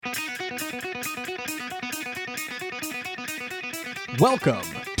Welcome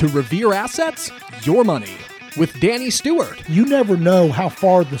to Revere Assets, Your Money, with Danny Stewart, You never know how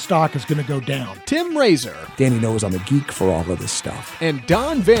far the stock is going to go down. Tim Razor, Danny knows I'm a geek for all of this stuff. and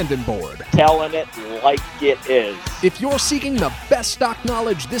Don Vandenborg. Telling it like it is. If you're seeking the best stock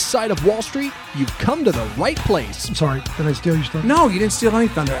knowledge this side of Wall Street, you've come to the right place. I'm sorry, did I steal your stuff? No, you didn't steal any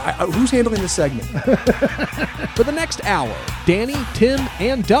thunder. Who's handling this segment? For the next hour, Danny, Tim,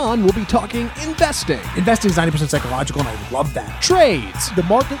 and Don will be talking investing, Investing is 90% psychological, and I love that. trades, The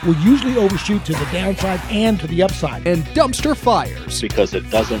market will usually overshoot to the downside and to the upside. and dumpster fires. Because it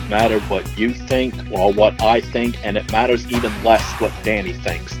doesn't matter what you think or what I think, and it matters even less what Danny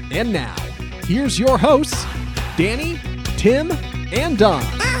thinks. And now, here's your hosts, Danny, Tim, and Don.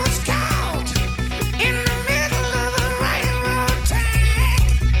 I was caught in the middle of a railroad track.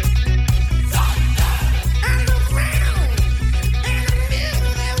 Underground, in the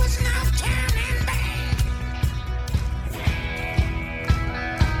middle there was no turning back.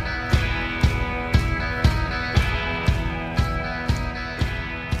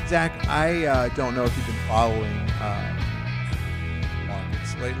 Zach, I don't know if you've been following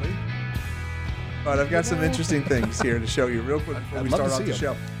markets lately, but I've got some interesting things here to show you real quick before we I'd love start to off the see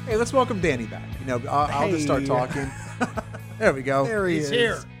show. Hey, let's welcome Danny back. I'll just start Hey. talking. There we go. There he He's is.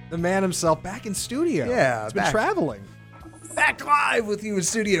 here. The man himself back in studio. Yeah, He's been back. traveling. Back live with you in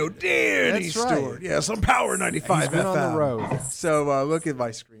studio, Danny That's right. Stewart. Yes, on Power 95 He's been FM. on the road. So look at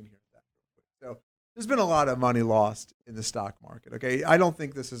my screen here. So there's been a lot of money lost in the stock market. Okay, I don't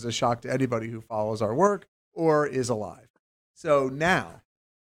think this is a shock to anybody who follows our work or is alive. So now,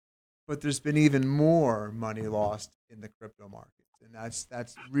 but there's been even more money lost in the crypto markets, and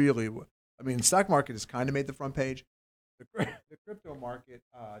that's really what I mean. The stock market has kind of made the front page. The crypto market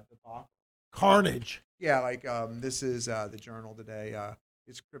debacle. Carnage. Yeah, like this is the journal today.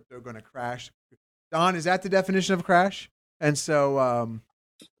 Is crypto going to crash? Don, is that the definition of crash? And so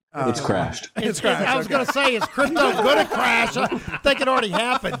It's crashed. It's crashed. I was okay. going to say, is crypto going to crash? I think it already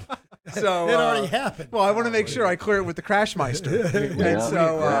happened. So It already happened. Well, I want to make sure I clear it with the Crashmeister. Yeah. And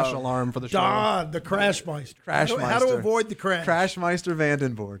so Crash alarm for the show. Don, the Crashmeister. Crashmeister. How to avoid the crash. Crashmeister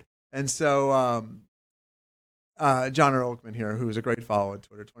Vandenborg. And so John Ehrlichman here, who is a great follower on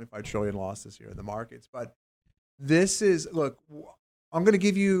Twitter, 25 trillion loss this year in the markets. But this is, look, I'm going to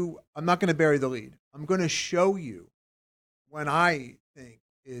give you, I'm not going to bury the lead. I'm going to show you when I think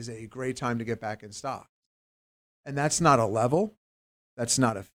is a great time to get back in stock. And that's not a level. That's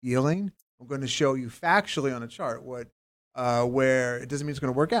not a feeling. I'm going to show you factually on a chart what where it doesn't mean it's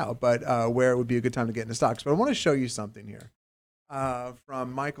going to work out, but where it would be a good time to get into stocks. But I want to show you something here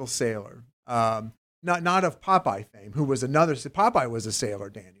from Michael Saylor, not of Popeye fame, who was another. Popeye was a sailor,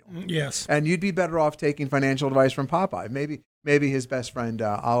 Daniel, Yes. and you'd be better off taking financial advice from Popeye. Maybe his best friend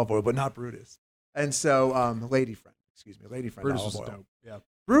Olive Oil, but not Brutus. And so lady friend Brutus Olive was Oil. dope. Yeah.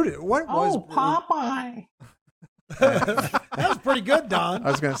 Brutus, what was Brutus? Popeye. That was pretty good, Don.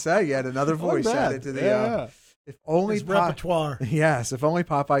 I was going to say, you had another voice added to the. If only His repertoire. Yes, if only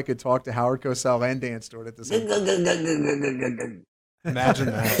Popeye could talk to Howard Cosell and Dan Stewart at the same time. Imagine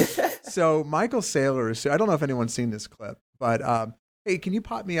that. So Michael Saylor is. I don't know if anyone's seen this clip, but hey, can you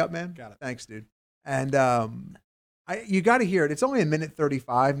pop me up, man? Got it. Thanks, dude. And you got to hear it. It's only a minute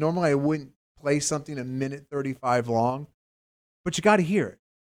 35. Normally, I wouldn't play something a minute 35 long, but you got to hear it.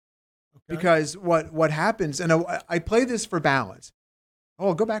 Okay. Because what happens, and I play this for balance.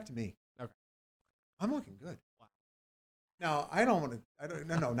 Oh, go back to me. Okay. I'm looking good. Now, I don't want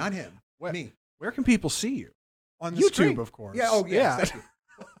to, no, not him. Me. Where can people see you? On the YouTube, screen. of course. Yeah, oh, Yeah. yes. Thank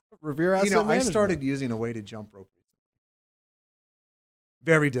you. Revere Asset You know, I Management. started using a weighted jump rope.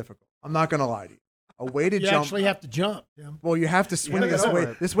 Very difficult. I'm not going to lie to you. A weighted You jump. actually have to jump, Tim. Well, you have to swing Yeah, this that's weight.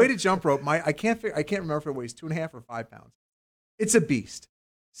 right. This weighted jump rope. I can't remember if it weighs 2.5 or 5 pounds. It's a beast.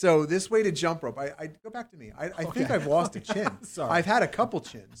 So this weighted jump rope. I go back to me. I think I've lost a chin. Sorry. I've had a couple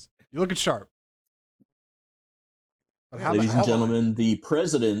chins. You're looking sharp. But how Ladies the and hell- gentlemen, the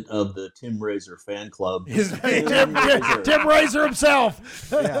president of the Tim Razor fan club. Tim Razor himself.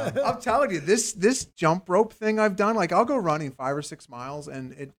 Yeah. I'm telling you, this jump rope thing I've done, like I'll go running 5 or 6 miles,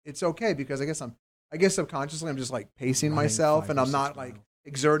 and it's okay because I guess subconsciously I'm just like pacing Running myself, 5 and or I'm 6 not like miles.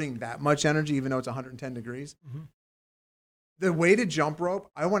 exerting that much energy, even though it's 110 degrees. Mhm. The weighted jump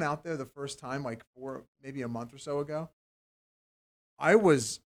rope, I went out there the first time like maybe a month or so ago. I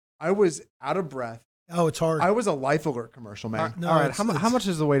was out of breath. Oh, it's hard. I was a Life Alert commercial, man. No, All right. it's- How it's- much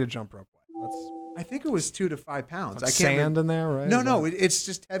is the weighted jump rope weigh? Let's I think it was 2 to 5 pounds. I can't sand remember. in there, right? No, Is it's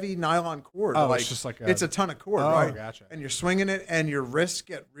just heavy nylon cord. Oh, like, it's just like it's a ton of cord, Oh, right? gotcha. And you're swinging it, and your wrists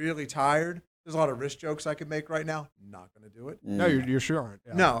get really tired. There's a lot of wrist jokes I could make right now. Not going to do it. No, you sure aren't.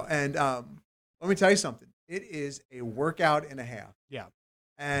 Yeah. No, and let me tell you something. It is a workout and a half. Yeah.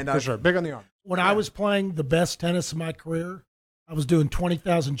 And For sure. Big on the arm. When I was playing the best tennis of my career, I was doing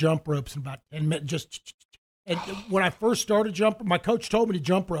 20,000 jump ropes in about 10 minutes. And when I first started jumping, my coach told me to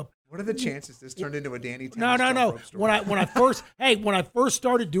jump rope. what are the chances this turned into a Danny Tennis No. jump rope story? When I first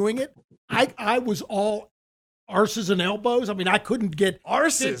started doing it, I was all arses and elbows. I mean, I couldn't get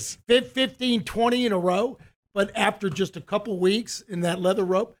Arses? 15, 20 in a row. But after just a couple weeks in that leather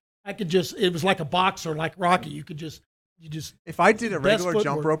rope, I could just, it was like a boxer, like Rocky. You just, If I did a Best regular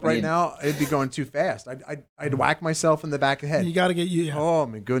jump footwork. rope right I mean- now, it'd be going too fast. I'd whack myself in the back of the head. you got to get you. Oh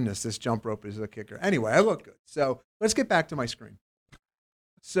my goodness, this jump rope is a kicker. Anyway, I look good. So let's get back to my screen.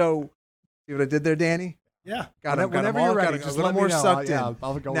 So see what I did there, Danny? Yeah. Got him Whenever all, you're got ready, him a just little let me more know. sucked Yeah, in.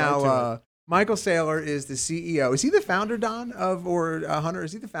 I'll go now, right to it. Michael Saylor is the CEO. Is he the founder, Don, or Hunter?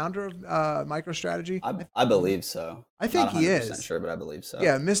 Is he the founder of MicroStrategy? I believe so. I think Not he 100% is. Sure, but I believe so.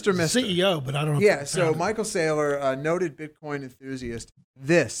 Yeah, Mr. CEO, but I don't know. Yeah, if so found it. Michael Saylor, noted Bitcoin enthusiast.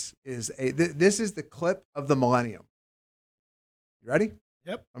 This is the clip of the millennium. You ready?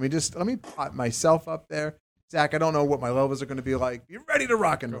 Yep. Let me pop myself up there. Zach, I don't know what my levels are going to be like. You ready to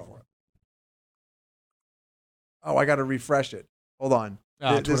rock and roll? Oh, I got to refresh it. Hold on.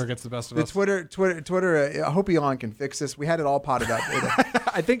 Twitter gets the best of The us. Twitter. I hope Elon can fix this. We had it all potted up.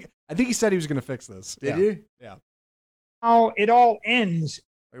 I think he said he was going to fix this. Did Yeah. you? Yeah. How it all ends,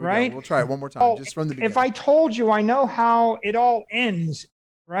 Here we go. right? We'll try it one more time, Oh, just from the beginning. If I told you I know how it all ends,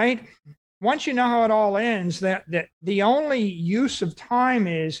 right? Once you know how it all ends, that the only use of time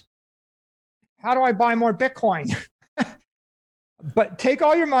is how do I buy more Bitcoin? But take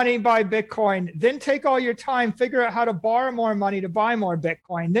all your money, buy Bitcoin, then take all your time, figure out how to borrow more money to buy more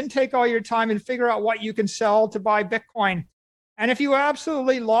Bitcoin, then take all your time and figure out what you can sell to buy Bitcoin. And if you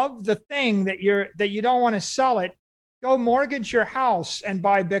absolutely love the thing that you don't want to sell it, go mortgage your house and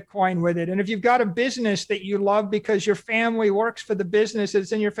buy Bitcoin with it. And if you've got a business that you love because your family works for the business,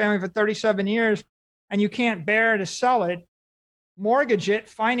 it's in your family for 37 years, and you can't bear to sell it, mortgage it,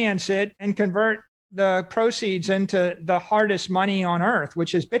 finance it, and convert the proceeds into the hardest money on earth,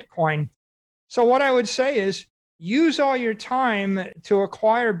 which is Bitcoin. So what I would say is use all your time to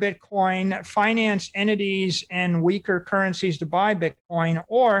acquire Bitcoin, finance entities and weaker currencies to buy Bitcoin,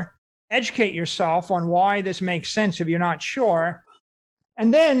 or educate yourself on why this makes sense if you're not sure.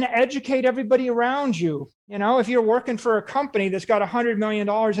 And then educate everybody around you. You know, if you're working for a company that's got $100 million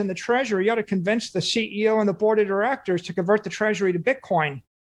in the treasury, you ought to convince the CEO and the board of directors to convert the treasury to Bitcoin.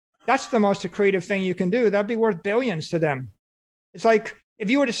 That's the most accretive thing you can do. That'd be worth billions to them. It's like if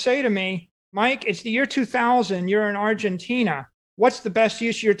you were to say to me, Mike, it's the year 2000, you're in Argentina. What's the best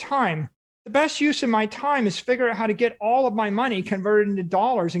use of your time? The best use of my time is figure out how to get all of my money converted into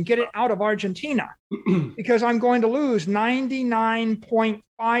dollars and get it out of Argentina because I'm going to lose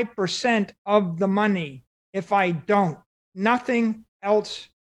 99.5% of the money if I don't. Nothing else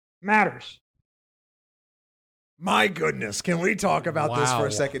matters. My goodness, can we talk about this for Wow.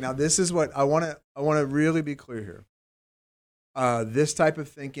 a second? Now, this is what I want to really be clear here. This type of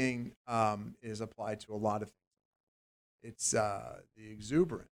thinking is applied to a lot of things. It's the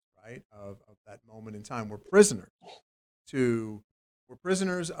exuberance, right, of that moment in time. We're prisoners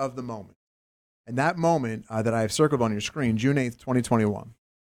of the moment. And that moment that I have circled on your screen, June 8th, 2021,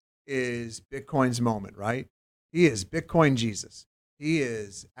 is Bitcoin's moment, right? He is Bitcoin Jesus. He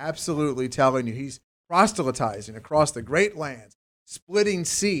is absolutely telling you he's proselytizing across the great lands, splitting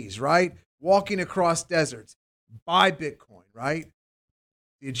seas, right? Walking across deserts. Buy Bitcoin, right?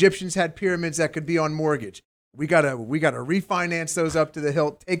 The Egyptians had pyramids that could be on mortgage. We gotta refinance those up to the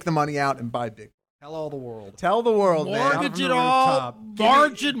hilt, take the money out, and buy Bitcoin. Tell all the world. Tell the world, man. mortgage from it the all,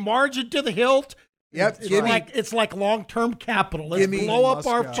 rooftop. margin to the hilt. Yep, It's like long-term capital. Let's give me blow up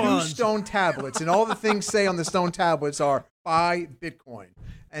our Moscow. two funds. stone tablets, and all the things say on the stone tablets are buy Bitcoin.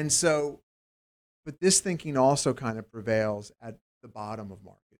 And so, but this thinking also kind of prevails at the bottom of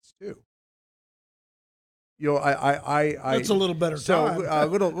markets too. You know, That's a little better So, time.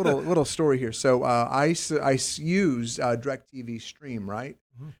 little story here. So, I use DirecTV Stream, right?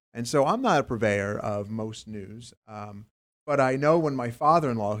 Mm-hmm. And so I'm not a purveyor of most news, but I know when my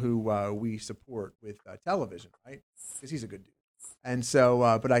father-in-law, who we support with television, right? Because he's a good dude. And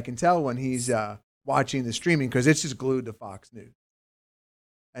so, but I can tell when he's watching the streaming because it's just glued to Fox News.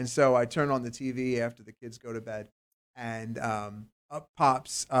 And so I turn on the TV after the kids go to bed, and up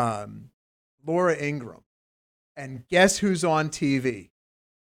pops Laura Ingraham. And guess who's on TV?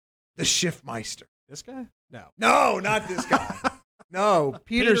 The Schiffmeister. This guy? No. No, not this guy. No,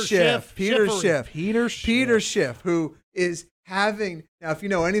 Peter Peter Schiff. Schiff. Peter Schiffery. Schiff. Peter Schiff, who having now, if you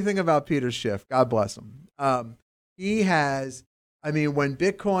know anything about Peter Schiff, God bless him. He has. I mean, when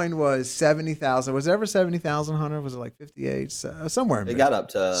Bitcoin was 70,000, was it ever 70,000, Hunter? Was it like 58? Somewhere in It there. got up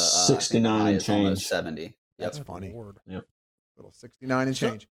to 69 and change. almost 70. That's Yep. funny. Yep. Little 69 and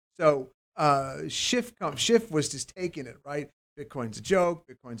change. So Schiff was just taking it, right? Bitcoin's a joke,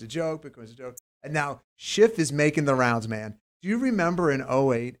 Bitcoin's a joke, Bitcoin's a joke. And now Schiff is making the rounds, man. Do you remember in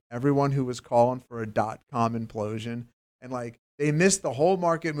 2008, everyone who was calling for a .com implosion? And like they missed the whole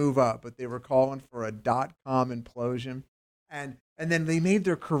market move up, but they were calling for a .com implosion. And then they made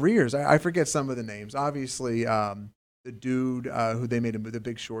their careers. I forget some of the names. Obviously, the dude who they made the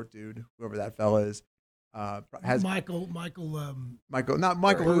Big Short dude, whoever that fella is, has Michael. not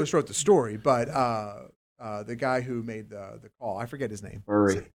Michael who wrote the story, but the guy who made the call. I forget his name.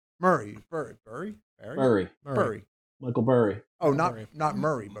 Burry. Burry. Michael Burry. Oh, Burry. not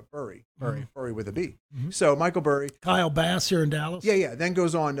Murray, but Burry. Burry. Burry with a B. Mm-hmm. So Michael Burry. Kyle Bass here in Dallas. Yeah. Then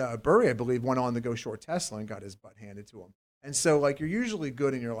goes on. Burry, I believe, went on to go short Tesla and got his butt handed to him. And so, like, you're usually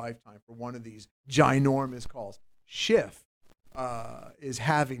good in your lifetime for one of these ginormous calls. Schiff is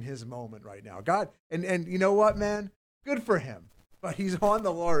having his moment right now. God, and you know what, man? Good for him. But he's on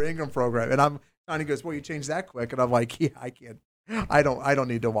the Laura Ingraham program, and he goes, "Well, you changed that quick," and I'm like, "Yeah, I can't. I don't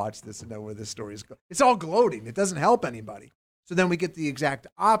need to watch this and know where this story is going. It's all gloating. It doesn't help anybody." So then we get the exact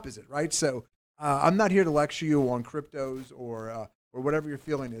opposite, right? So I'm not here to lecture you on cryptos or whatever your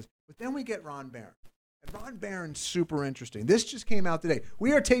feeling is, but then we get Ron Barron. And Ron Barron's super interesting. This just came out today.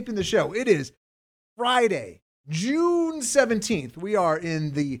 We are taping the show. It is Friday, June 17th. We are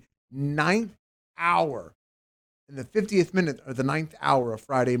in the 9th hour, in the 50th minute of the 9th hour of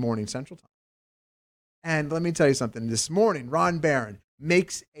Friday morning Central Time. And let me tell you something. This morning, Ron Barron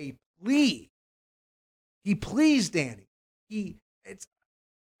makes a plea. He pleads Danny.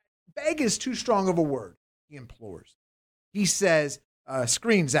 Beg is too strong of a word. He implores. He says,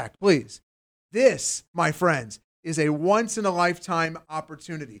 screen, Zach, please. This, my friends, is a once-in-a-lifetime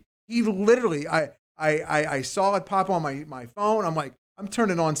opportunity. He literally, I saw it pop on my phone. I'm like, I'm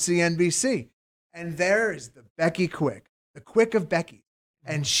turning on CNBC. And there is the Becky Quick, the Quick of Becky.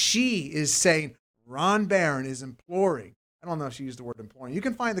 And she is saying, Ron Barron is imploring. I don't know if she used the word imploring. You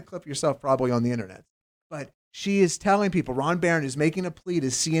can find the clip yourself probably on the internet. But she is telling people, Ron Barron is making a plea to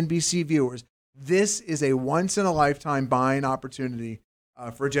CNBC viewers. This is a once-in-a-lifetime buying opportunity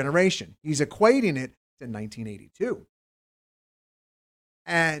for a generation. He's equating it to 1982.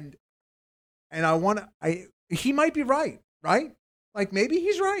 And he might be right? Like maybe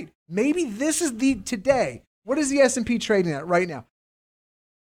he's right. Maybe this is today. What is the S&P trading at right now?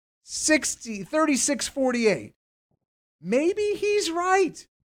 3648. Maybe he's right.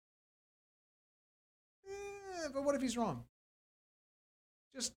 But what if he's wrong?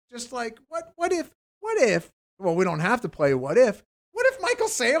 Just like what if, well, we don't have to play what if. What if Michael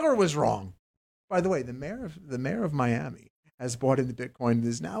Saylor was wrong? By the way, the mayor of Miami has bought into Bitcoin and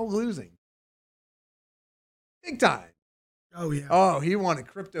is now losing. Big time. Oh, yeah. Oh, he wanted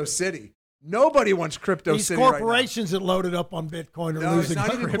Crypto City. Nobody wants Crypto These City corporations that loaded up on Bitcoin are right now. No, it's losing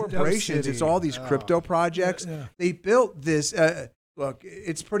not even money. corporations. It's all these crypto projects. Yeah. They built this. Look,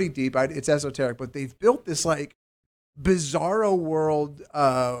 it's pretty deep. It's esoteric, but they've built this like bizarro world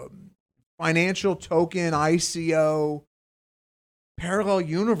financial token ICO parallel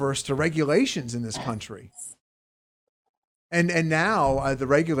universe to regulations in this country. And now the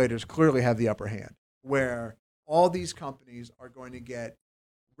regulators clearly have the upper hand, where all these companies are going to get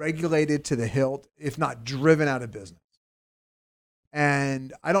regulated to the hilt, if not driven out of business.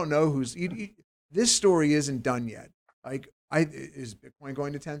 And I don't know this story isn't done yet. Like, is Bitcoin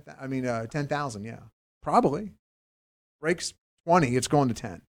going to 10,000? Yeah, probably. Breaks 20, it's going to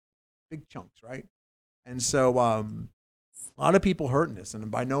 10. Big chunks, right? And so a lot of people hurting this, and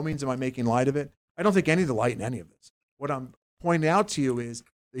by no means am I making light of it. I don't think any of the light in any of this. What I'm pointing out to you is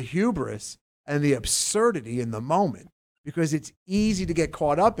the hubris and the absurdity in the moment, because it's easy to get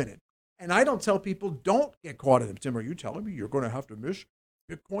caught up in it. And I don't tell people don't get caught in it. Tim, are you telling me you're going to have to miss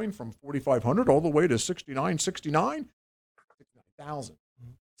Bitcoin from 4,500 all the way to $69.69?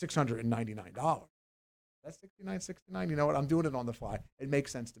 $699. That's $69.69. You know what? I'm doing it on the fly. It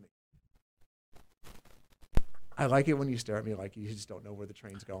makes sense to me. I like it when you stare at me like you just don't know where the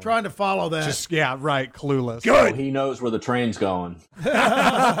train's going. Trying to follow that. Clueless. Good. Oh, he knows where the train's going.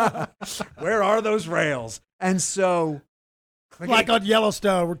 Where are those rails? And so, like on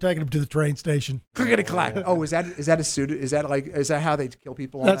Yellowstone, we're taking them to the train station. clickety clack. Oh, is that a suit? Is that how they kill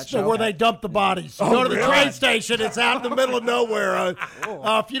people on That's that show? where they dump the bodies. You Oh, go to the really? train station. It's out in the middle of nowhere.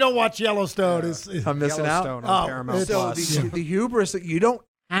 If you don't watch Yellowstone, it's I'm missing out. Yellowstone on Paramount So Plus. the hubris that you don't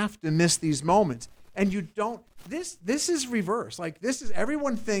have to miss these moments, and you don't this is reverse. Like this is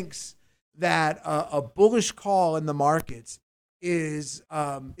everyone thinks that a bullish call in the markets is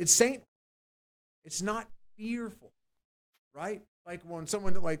it's saintly. It's not fearful, right? Like when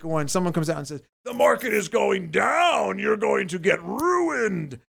someone comes out and says the market is going down, you're going to get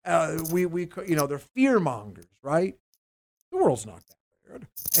ruined. They're fear mongers, right? The world's not that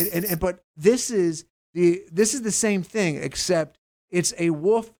bad, but this is the same thing, except it's a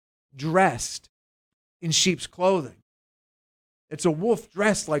wolf dressed in sheep's clothing. It's a wolf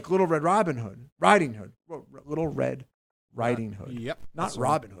dressed like Little Red Riding Hood. Little Red Riding Hood. Yep. Not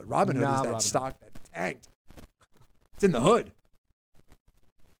Robin Hood. Robin Hood is that Robin stock that tanked. It's in the hood.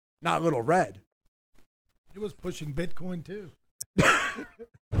 Not Little Red. It was pushing Bitcoin too.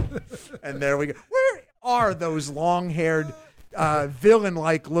 And there we go. Where are those long-haired,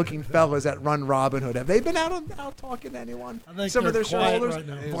 villain-like looking fellas that run Robin Hood? Have they been out talking to anyone? I think Some of they're their quiet shareholders. right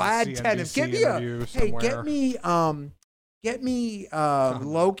now. Vlad Tennant. Get me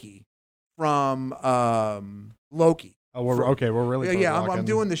Loki from Loki. Oh, we're really I'm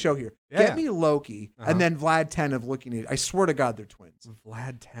doing the show here. Yeah. Get me Loki and then Vlad Tennant looking at. I swear to God, they're twins.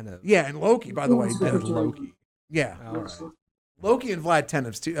 Vlad Tennant. Yeah, and Loki, by the way. And Loki. Yeah. All right. Loki and Vlad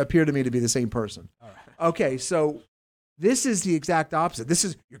Tennant appear to me to be the same person. All right. Okay, so this is the exact opposite.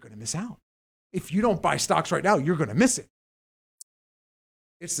 You're going to miss out. If you don't buy stocks right now, you're going to miss it.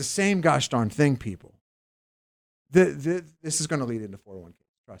 It's the same gosh darn thing, people. This is going to lead into 401k.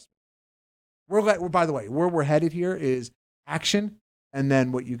 Trust me. By the way, where we're headed here is action and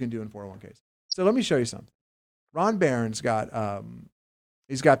then what you can do in 401ks. So let me show you something. Ron Barron's got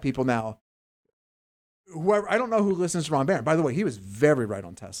he's got people now. Whoever, I don't know who listens to Ron Barron. By the way, he was very right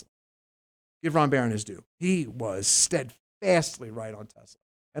on Tesla. Give Ron Barron his due. He was steadfastly right on Tesla.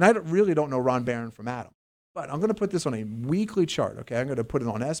 And I really don't know Ron Barron from Adam. But I'm going to put this on a weekly chart, okay? I'm going to put it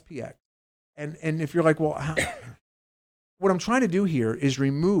on SPX. And if you're like, well, what I'm trying to do here is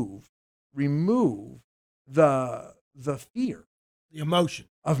remove the fear, the emotion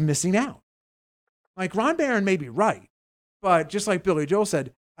of missing out. Like Ron Barron may be right, but just like Billy Joel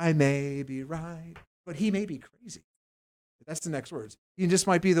said, I may be right, but he may be crazy. That's the next words. He just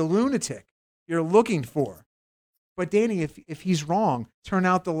might be the lunatic you're looking for. But Danny, if he's wrong, turn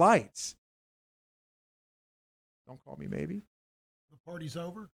out the lights. Don't call me maybe. The party's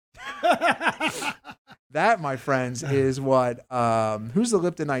over. That, my friends, is what who's the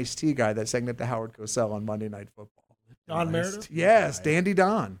Lipton iced tea guy that sang it to Howard Cosell on Monday Night Football? Don Meredith? Yes, Dandy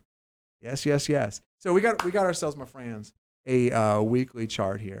Don. Yes. So we got ourselves, my friends, a weekly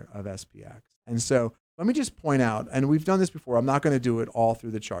chart here of SPX. And so let me just point out, and we've done this before, I'm not going to do it all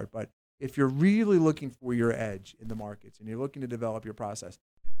through the chart, but if you're really looking for your edge in the markets and you're looking to develop your process,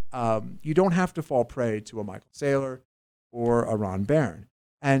 you don't have to fall prey to a Michael Saylor or a Ron Barron.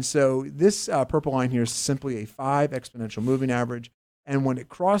 And so this purple line here is simply a 5 exponential moving average. And when it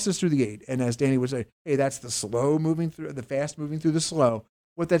crosses through the 8, and as Danny would say, hey, that's the slow moving through, the fast moving through the slow,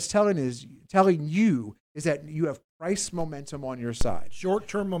 what that's telling you is that you have price momentum on your side.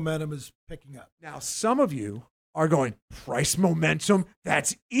 Short-term momentum is picking up. Now, some of you are going, price momentum?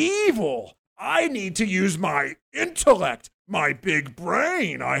 That's evil. I need to use my intellect, my big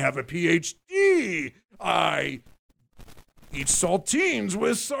brain. I have a PhD. I eat saltines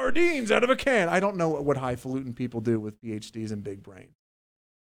with sardines out of a can. I don't know what highfalutin people do with PhDs and big brains.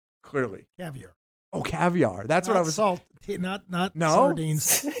 Clearly. Caviar. Oh, caviar. That's Not what I was... Salt, not No?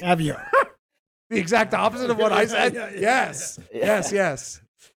 sardines. Caviar. The exact opposite of what I said? Yes.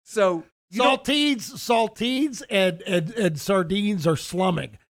 So... Saltines and sardines are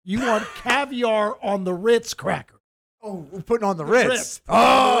slumming. You want caviar on the Ritz cracker. Oh, we're putting on the Ritz.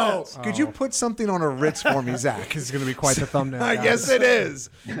 Oh, could you put something on a Ritz for me, Zach? It's going to be quite the thumbnail. Yes, it is.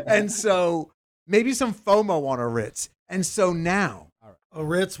 And so maybe some FOMO on a Ritz. And so now. A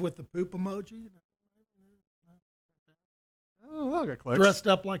Ritz with the poop emoji? Oh, look, it clicks. Dressed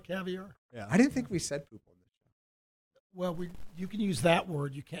up like caviar? Yeah. I didn't think we said poop on this show. Well, you can use that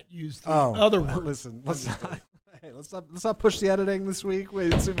word. You can't use the other word. Listen, let's not push the editing this week. We're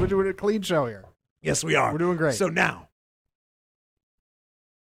doing a clean show here. Yes, we are. We're doing great. So now,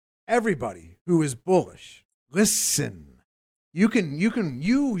 everybody who is bullish, listen. You can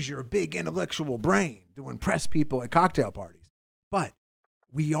use your big intellectual brain to impress people at cocktail parties. But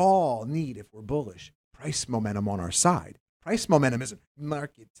we all need, if we're bullish, price momentum on our side. Price momentum isn't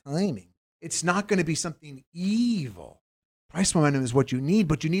market timing. It's not going to be something evil. Price momentum is what you need,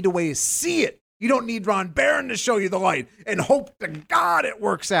 but you need a way to see it. You don't need Ron Barron to show you the light and hope to God it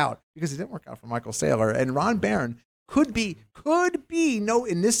works out, because it didn't work out for Michael Saylor. And Ron Barron could be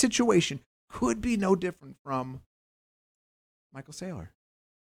in this situation, could be no different from Michael Saylor.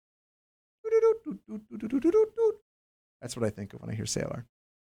 That's what I think of when I hear Sailor.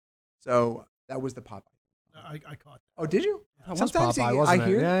 So that was the Popeye. I caught that. Oh, did you? That was Sometimes Popeye, you- wasn't I it?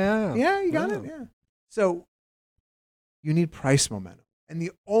 hear. Yeah. Yeah, you got it. Yeah. So you need price momentum. And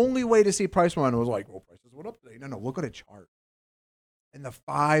the only way to see price momentum was like, well, prices went up today. No, look at a chart. And the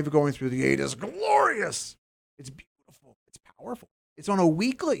 5 going through the 8 is glorious. It's beautiful. It's powerful. It's on a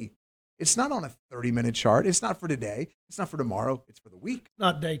weekly. It's not on a 30-minute chart. It's not for today. It's not for tomorrow. It's for the week.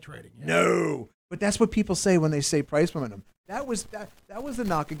 Not day trading. Yeah. No. But that's what people say when they say price momentum. That was the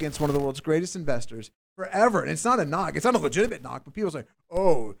knock against one of the world's greatest investors forever. And it's not a knock. It's not a legitimate knock. But people say,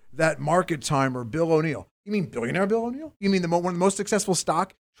 oh, that market timer, Bill O'Neill. You mean billionaire Bill O'Neill? You mean one of the most successful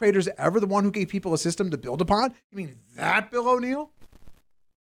stock traders ever, the one who gave people a system to build upon? You mean that Bill O'Neill?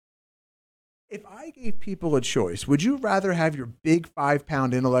 If I gave people a choice, would you rather have your big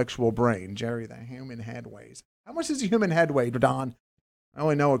 5-pound intellectual brain, Jerry, the human head weighs? How much does a human head weigh, Don? I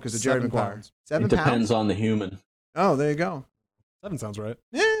only know it because of Jerry 7 Maguire. pounds. 7 It pounds? depends on the human. Oh, there you go. 7 sounds right.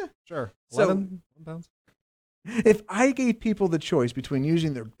 Yeah. Sure. So- 11 pounds. If I gave people the choice between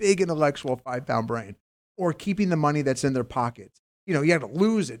using their big intellectual 5-pound brain or keeping the money that's in their pockets, you had to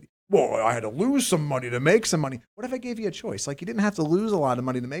lose it. Well, I had to lose some money to make some money. What if I gave you a choice? Like you didn't have to lose a lot of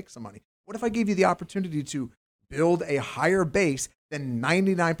money to make some money. What if I gave you the opportunity to build a higher base than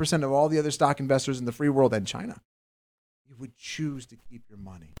 99% of all the other stock investors in the free world and China? You would choose to keep your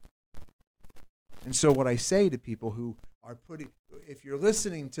money. And so what I say to people who are if you're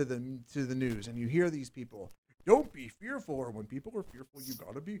listening to the news and you hear these people, don't be fearful, or when people are fearful, you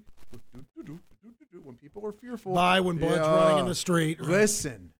gotta be. When people are fearful, Buy when blood's running in the street. Right?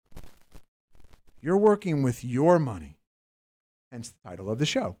 Listen, you're working with your money. Hence the title of the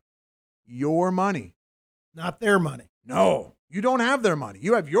show. Your money. Not their money. No, you don't have their money.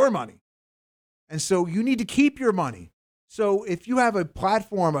 You have your money. And so you need to keep your money. So if you have a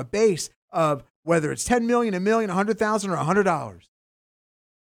platform, a base of whether it's 10 million, a million, 100,000, or $100,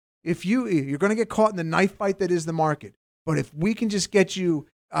 if you're going to get caught in the knife fight that is the market. But if we can just get you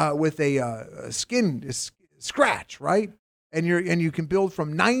with a scratch, right? And you can build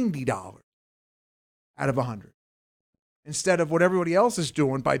from $90 out of 100 instead of what everybody else is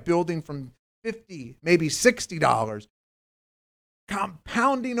doing by building from $50, maybe $60,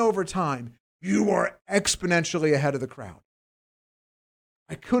 compounding over time, you are exponentially ahead of the crowd.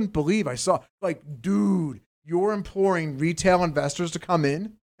 I couldn't believe I saw, dude, you're imploring retail investors to come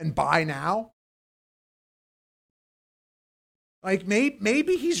in and buy now?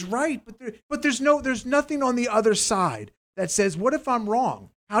 Maybe he's right, but there's nothing on the other side that says, what if I'm wrong?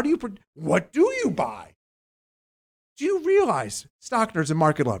 What do you buy? Do you realize, stock nerds and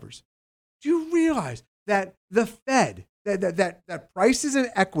market lovers, do you realize that the Fed, that prices and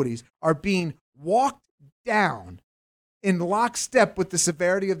equities are being walked down in lockstep with the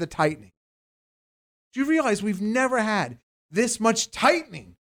severity of the tightening? Do you realize we've never had this much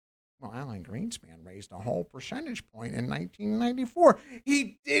tightening? Well, Alan Greenspan raised a whole percentage point in 1994.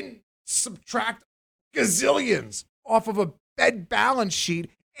 He didn't subtract gazillions off of a Fed balance sheet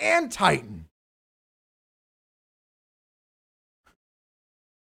and tighten.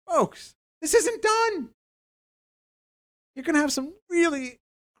 Folks, this isn't done. You're going to have some really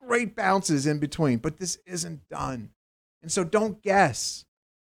great bounces in between, but this isn't done. And so don't guess.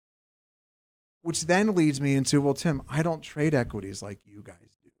 Which then leads me into, well, Tim, I don't trade equities like you guys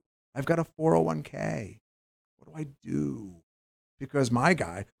do. I've got a 401k. What do I do? Because my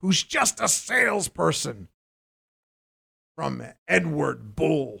guy, who's just a salesperson from Edward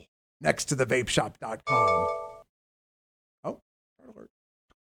Bull next to thevapeshop.com. Oh, alert.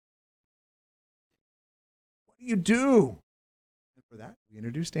 What do you do? And for that, we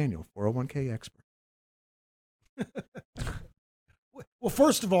introduce Daniel, 401k expert. Well,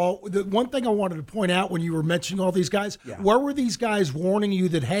 first of all, the one thing I wanted to point out when you were mentioning all these guys, Yeah. where were these guys warning you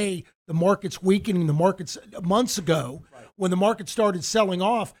that, hey, the market's weakening, the market's months ago, when the market started selling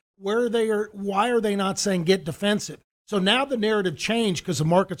off, why are they not saying get defensive? So now the narrative changed because the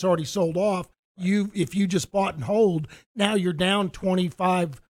market's already sold off. If you just bought and hold, now you're down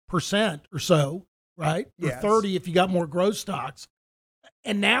 25% or so, right? Yes. Or 30 if you got more growth stocks.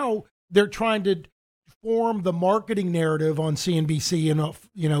 And now they're trying to form the marketing narrative on CNBC and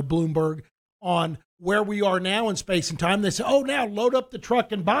Bloomberg on where we are now in space and time. They say, oh, now load up the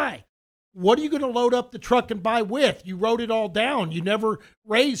truck and buy. What are you going to load up the truck and buy with? You wrote it all down. You never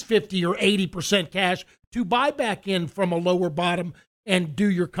raise 50 or 80% cash to buy back in from a lower bottom and do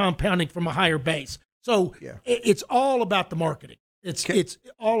your compounding from a higher base. So it's all about the marketing. It's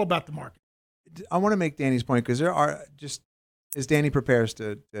all about the marketing. I want to make Danny's point because there are just as Danny prepares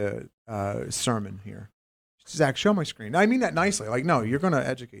to sermon here. Zach, show my screen. I mean that nicely. No, you're going to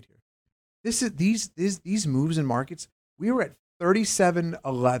educate here. This is these moves in markets. We were at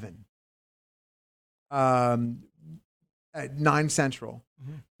 37.11 at 9 Central.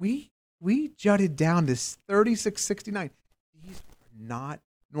 We jutted down to 36.69. These are not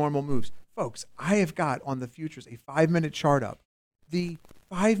normal moves. Folks, I have got on the futures a 5-minute chart up. The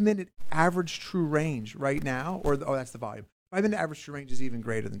 5-minute average true range right now, that's the volume. 5-minute average true range is even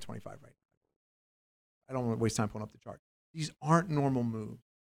greater than 25 right now. I don't want to waste time pulling up the chart. These aren't normal moves,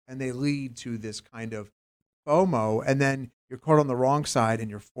 and they lead to this kind of FOMO, and then you're caught on the wrong side, and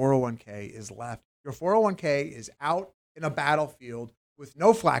your 401k is left. Your 401k is out in a battlefield with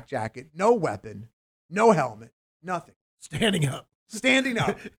no flak jacket, no weapon, no helmet, nothing. Standing up. Standing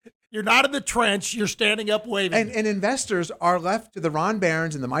up. You're not in the trench. You're standing up waving. And investors are left to the Ron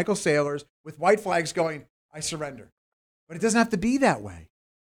Barons and the Michael Saylors with white flags going, I surrender. But it doesn't have to be that way.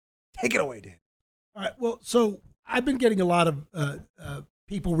 Take it away, Dan. All right. Well, so I've been getting a lot of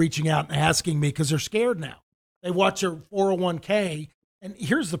people reaching out and asking me because they're scared now. They watch their 401k, and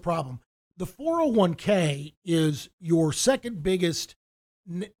here's the problem. The 401k is your second biggest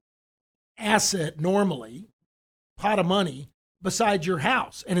asset normally, pot of money, besides your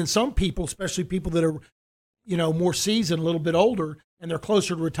house. And in some people, especially people that are, more seasoned, a little bit older, and they're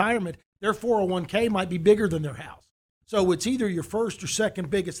closer to retirement, their 401k might be bigger than their house. So it's either your first or second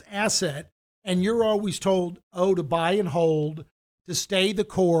biggest asset, and you're always told, to buy and hold, to stay the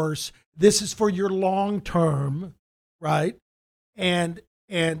course. This is for your long term, right? And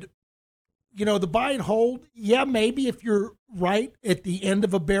the buy and hold, yeah, maybe if you're right at the end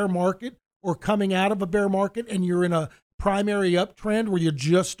of a bear market or coming out of a bear market and you're in a primary uptrend where you're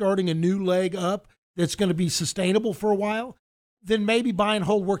just starting a new leg up that's going to be sustainable for a while, then maybe buy and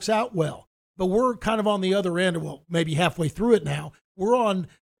hold works out well. But we're kind of on the other end, well, maybe halfway through it now. We're on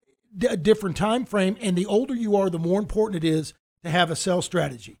a different time frame, and the older you are, the more important it is to have a sell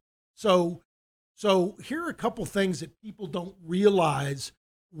strategy. So here are a couple things that people don't realize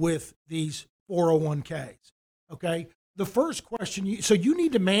with these 401ks. Okay, the first question, you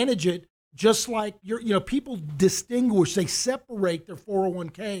need to manage it just like people distinguish, they separate their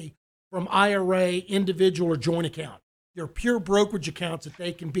 401k from IRA, individual, or joint account. They're pure brokerage accounts that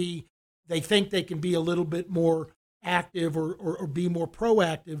they think they can be a little bit more active or be more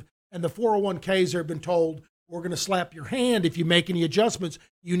proactive. And the 401ks have been told, we're going to slap your hand if you make any adjustments.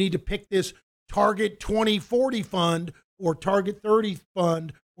 You need to pick this Target 2040 fund or Target 30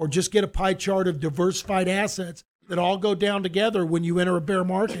 fund, or just get a pie chart of diversified assets that all go down together when you enter a bear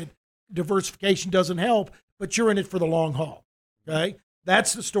market. Diversification doesn't help, but you're in it for the long haul. Okay?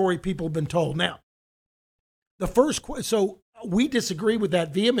 That's the story people have been told. Now, so we disagree with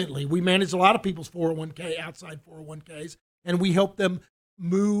that vehemently. We manage a lot of people's 401k, outside 401ks, and we help them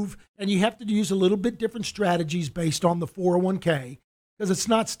move. And you have to use a little bit different strategies based on the 401k because it's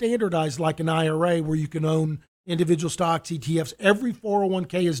not standardized like an IRA where you can own individual stocks, ETFs. Every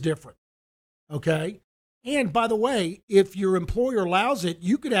 401k is different. Okay? And by the way, if your employer allows it,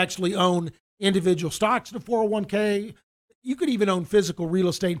 you could actually own individual stocks in a 401k. You could even own physical real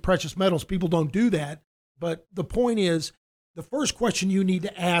estate and precious metals. People don't do that. But the point is, the first question you need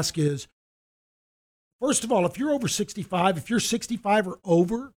to ask is, first of all, if you're over 65, if you're 65 or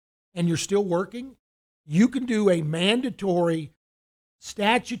over and you're still working, you can do a mandatory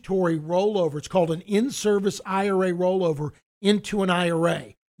statutory rollover. It's called an in-service IRA rollover into an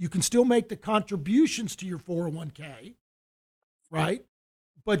IRA. You can still make the contributions to your 401k, right?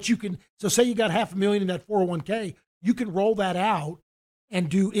 But you can, so say you got $500,000 in that 401k, you can roll that out and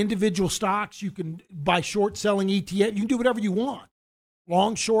do individual stocks. You can buy short selling ETF. You can do whatever you want,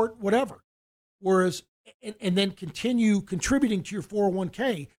 long, short, whatever. Whereas, and then continue contributing to your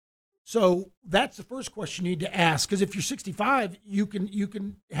 401k. So that's the first question you need to ask, because if you're 65, you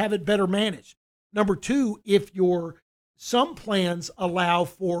can have it better managed. Number two, some plans allow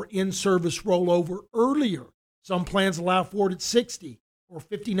for in-service rollover earlier. Some plans allow for it at 60 or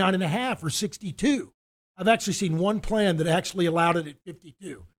 59 and a half or 62. I've actually seen one plan that actually allowed it at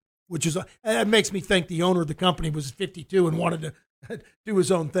 52, which is, that makes me think the owner of the company was 52 and wanted to do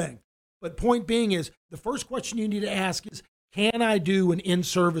his own thing. But point being is, the first question you need to ask is, can I do an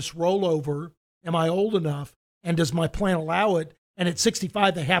in-service rollover? Am I old enough? And does my plan allow it? And at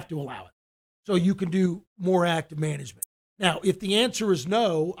 65, they have to allow it. So you can do more active management. Now, if the answer is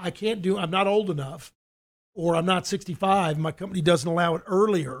no, I'm not old enough, or I'm not 65, my company doesn't allow it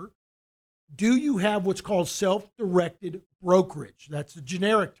earlier, do you have what's called self-directed brokerage? That's a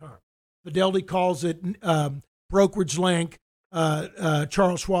generic term. Fidelity calls it Brokerage Link.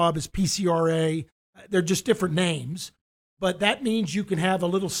 Charles Schwab is PCRA. They're just different names. But that means you can have a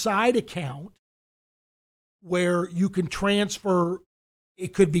little side account where you can transfer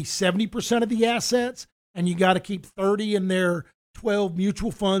it could be 70% of the assets, and you got to keep 30 in their 12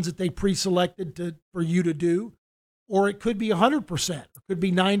 mutual funds that they pre-selected for you to do, or it could be 100%, or it could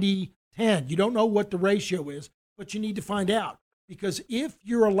be 90-10. You don't know what the ratio is, but you need to find out, because if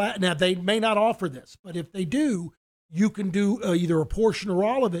you're allowed, now they may not offer this, but if they do, you can do either a portion or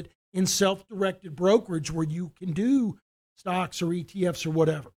all of it in self-directed brokerage where you can do stocks or ETFs or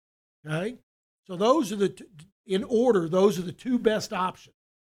whatever. Okay, so those are in order. Those are the two best options.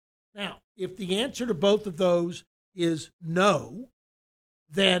 Now, if the answer to both of those is no,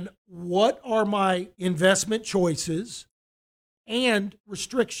 then what are my investment choices and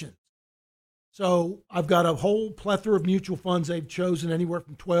restrictions? So I've got a whole plethora of mutual funds they've chosen, anywhere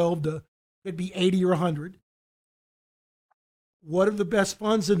from 12 to could be 80 or 100. What are the best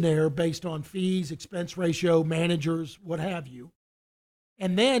funds in there based on fees, expense ratio, managers, what have you?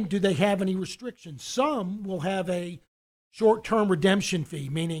 And then do they have any restrictions? Some will have a short-term redemption fee,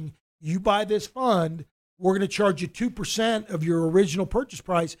 meaning you buy this fund, we're going to charge you 2% of your original purchase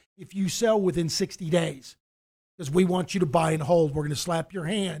price if you sell within 60 days, because we want you to buy and hold. We're going to slap your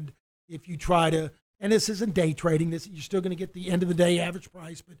hand if you try to, and this isn't day trading, this you're still going to get the end of the day average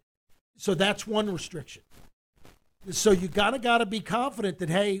price, but so that's one restriction. So you gotta be confident that,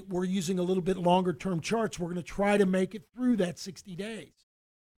 hey, we're using a little bit longer term charts. We're going to try to make it through that 60 days.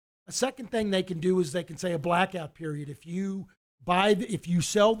 A second thing they can do is they can say a blackout period. If you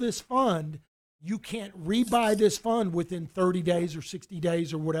sell this fund, you can't rebuy this fund within 30 days or 60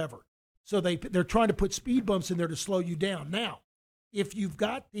 days or whatever. So they're trying to put speed bumps in there to slow you down. Now, if you've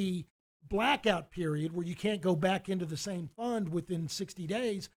got the blackout period where you can't go back into the same fund within 60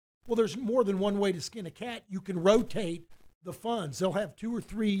 days, well, there's more than one way to skin a cat. You can rotate the funds. They'll have 2 or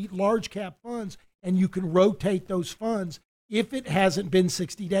 3 large cap funds, and you can rotate those funds if it hasn't been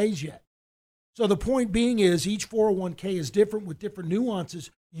 60 days yet. So the point being is each 401k is different with different nuances.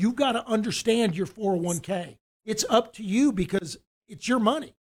 You've got to understand your 401k. It's up to you because it's your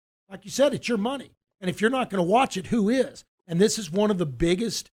money. Like you said, it's your money. And if you're not going to watch it, who is? And this is one of the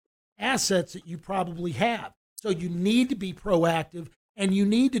biggest assets that you probably have. So you need to be proactive, and you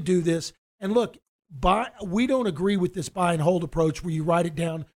need to do this. And look, we don't agree with this buy and hold approach where you write it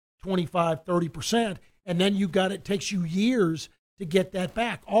down 25, 30%, and then it takes you years to get that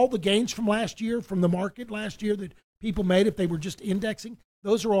back. All the gains from last year, from the market last year that people made, if they were just indexing,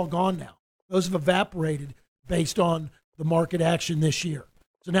 those are all gone now. Those have evaporated based on the market action this year.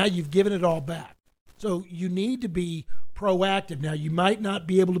 So now you've given it all back. So you need to be proactive. Now, you might not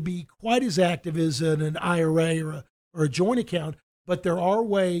be able to be quite as active as an IRA or a joint account, but there are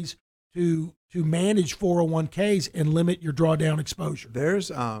ways to manage 401ks and limit your drawdown exposure. There's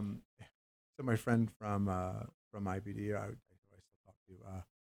so my friend from IBD, I still talk to,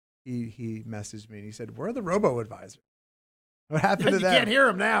 he messaged me and he said, "Where are the robo advisors? What happened to them?" You can't hear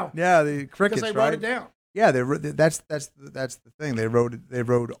them now. Yeah, the crickets, because they right? wrote it down. Yeah, that's the thing. They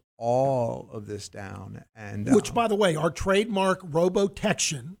wrote all of this down, and which, by the way, our trademark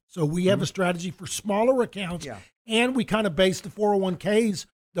Robotection. So we have a strategy for smaller accounts, and we kind of base the 401ks,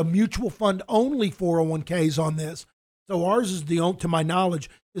 the mutual fund only 401ks on this. So ours is to my knowledge,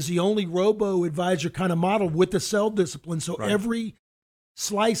 is the only robo advisor kind of model with the sell discipline. So every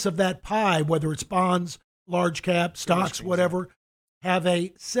slice of that pie, whether it's bonds, large cap, stocks, whatever, have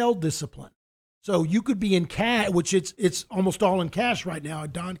a sell discipline. So you could be in cash, which it's almost all in cash right now.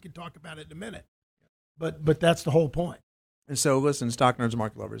 Don can talk about it in a minute, but that's the whole point. And so, listen, stock nerds,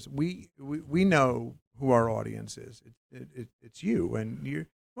 market lovers, we know who our audience is. It's you, and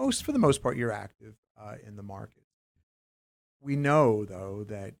for the most part, you're active in the market. We know though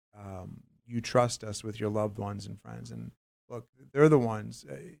that you trust us with your loved ones and friends, and look, they're the ones.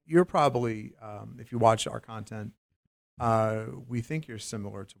 You're probably, if you watch our content, we think you're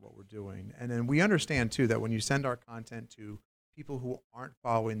similar to what we're doing. And then we understand, too, that when you send our content to people who aren't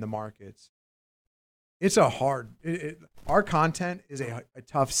following the markets, it's our content is a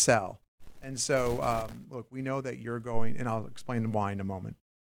tough sell. And so, look, we know that you're going, and I'll explain why in a moment.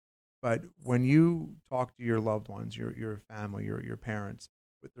 But when you talk to your loved ones, your family, your parents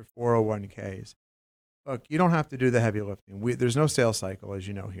with their 401ks, look, you don't have to do the heavy lifting. There's no sales cycle, as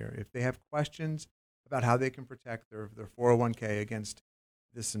you know here. If they have questions about how they can protect their 401k against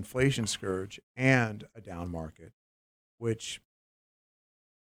this inflation scourge and a down market, which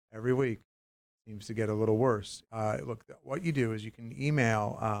every week seems to get a little worse. Look, what you do is you can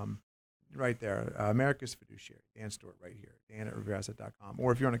email right there, America's Fiduciary, Dan Stewart right here, dan@revereasset.com.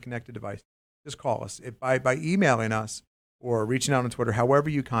 Or if you're on a connected device, just call us. By emailing us or reaching out on Twitter, however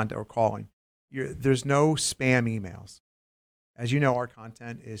you contact or calling, there's no spam emails. As you know, our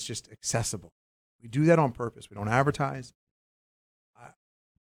content is just accessible. We do that on purpose. We don't advertise.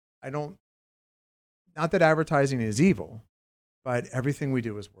 not that advertising is evil, but everything we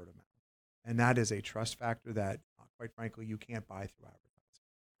do is word of mouth. And that is a trust factor that, quite frankly, you can't buy through advertising.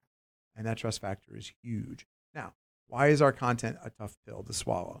 And that trust factor is huge. Now, why is our content a tough pill to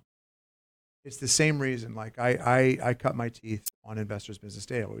swallow? It's the same reason, like I cut my teeth on Investors Business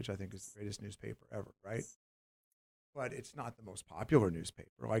Daily, which I think is the greatest newspaper ever, right? But it's not the most popular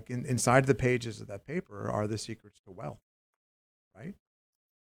newspaper. Like inside the pages of that paper are the secrets to wealth, right?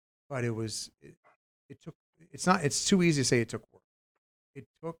 But it's too easy to say it took work. It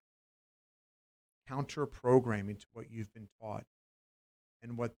took counter programming to what you've been taught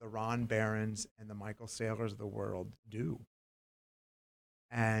and what the Ron Barons and the Michael Saylors of the world do.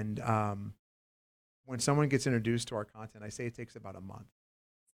 And when someone gets introduced to our content, I say it takes about a month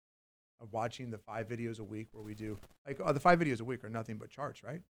of watching the 5 videos a week where we do, the 5 videos a week are nothing but charts,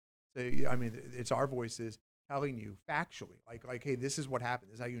 right? So, I mean, it's our voices telling you factually, like, hey, this is what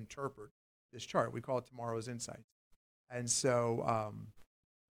happened. This is how you interpret this chart. We call it Tomorrow's Insights. And so,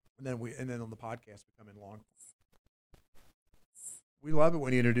 and then on the podcast, we come in long. We love it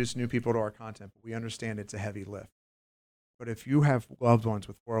when you introduce new people to our content, but we understand it's a heavy lift. But if you have loved ones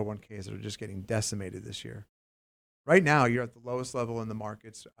with 401ks that are just getting decimated this year, right now you're at the lowest level in the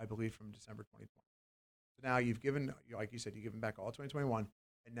markets, I believe, from December 2020. So now you've given, like you said, you've given back all 2021,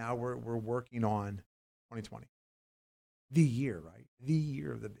 and now we're working on 2020. The year, right? The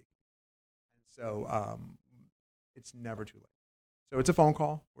year of the big. And so it's never too late. So it's a phone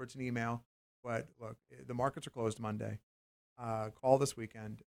call or it's an email. But look, the markets are closed Monday. Call this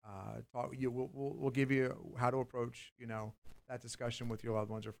weekend. We'll give you how to approach, that discussion with your loved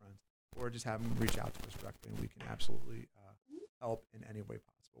ones or friends, or just have them reach out to us directly, and we can absolutely help in any way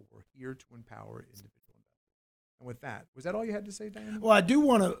possible. We're here to empower individual investors. And with that, was that all you had to say, Dan? Well, I do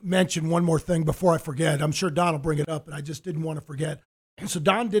want to mention one more thing before I forget. I'm sure Don will bring it up, but I just didn't want to forget. So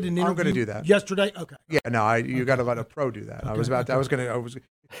Don did an interview. I'm going to do that yesterday. Okay. Yeah, no, you got to let a pro do that. Okay.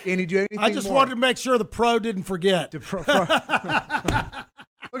 Danny, do you have anything I just more? wanted to make sure the pro didn't forget. Look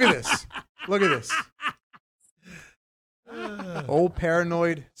at this. Look at this. Old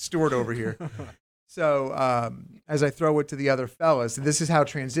paranoid Stuart over here. So as I throw it to the other fellas, this is how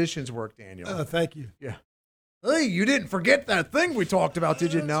transitions work, Daniel. Thank you. Yeah. Hey, you didn't forget that thing we talked about,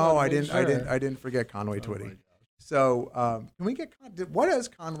 did you? No, I didn't. Sure. I didn't forget Conway Twitty. So can we get what does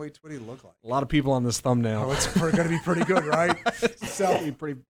Conway Twitty look like? A lot of people on this thumbnail. Oh, it's going to be pretty good, right? So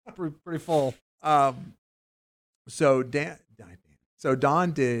pretty full. So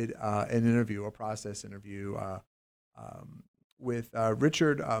Don did an interview, a process interview with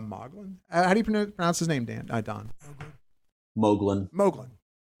Richard Moglen. How do you pronounce his name, Don? Moglen.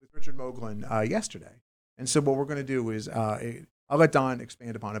 With Richard Moglen yesterday. And so what we're going to do is, I'll let Don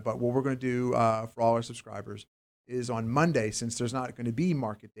expand upon it, but what we're going to do for all our subscribers is on Monday, since there's not going to be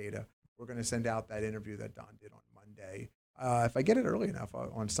market data, we're going to send out that interview that Don did on Monday. If I get it early enough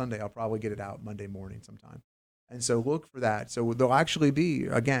on Sunday, I'll probably get it out Monday morning sometime. And so look for that. So there'll actually be,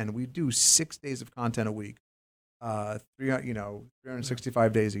 again, we do 6 days of content a week,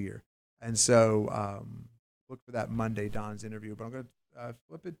 365 days a year. And so look for that Monday, Don's interview. But I'm going to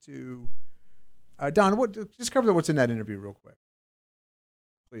flip it to Don. Just cover what's in that interview real quick,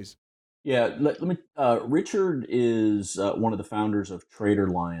 please. Yeah, let me. Richard is one of the founders of Trader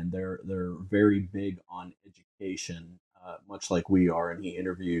Lion. They're very big on education, much like we are, and he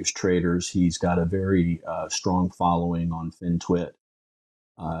interviews traders. He's got a very strong following on FinTwit.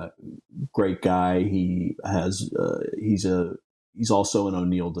 Great guy. He has. He's also an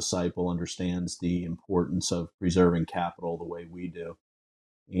O'Neill disciple. Understands the importance of preserving capital the way we do.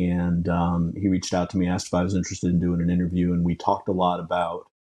 And he reached out to me, asked if I was interested in doing an interview, and we talked a lot about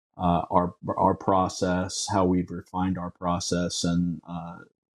our process, how we've refined our process, and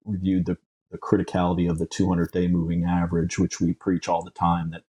reviewed the criticality of the 200-day moving average, which we preach all the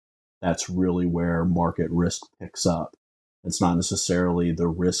time, that's really where market risk picks up. It's not necessarily the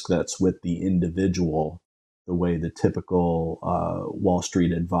risk that's with the individual, the way the typical Wall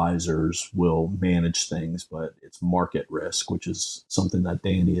Street advisors will manage things, but it's market risk, which is something that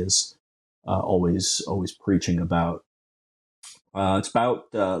Danny is always preaching about. It's about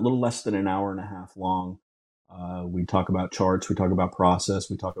a little less than an hour and a half long. We talk about charts, we talk about process,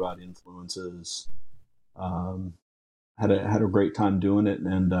 we talk about influences. Had a great time doing it,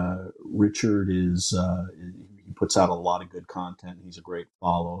 and Richard he puts out a lot of good content. He's a great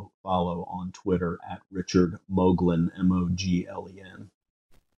follow on Twitter at Richard Moglen, Moglen.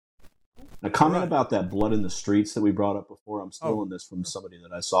 Now, comment about that blood in the streets that we brought up before. I'm stealing this from somebody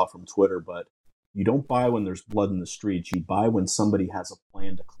that I saw from Twitter, but you don't buy when there's blood in the streets. You buy when somebody has a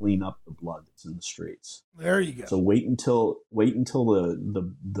plan to clean up the blood that's in the streets. There you go. So wait until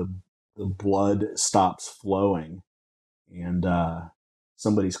the blood stops flowing, and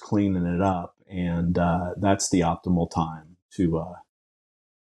somebody's cleaning it up, and that's the optimal time to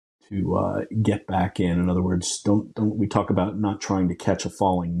get back in. In other words, don't we talk about not trying to catch a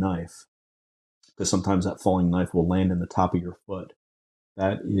falling knife, because sometimes that falling knife will land in the top of your foot.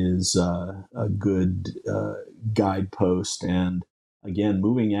 That is a good guidepost. And again,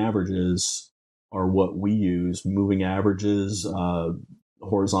 moving averages are what we use. Moving averages,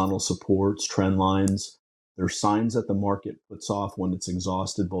 horizontal supports, trend lines. They're signs that the market puts off when it's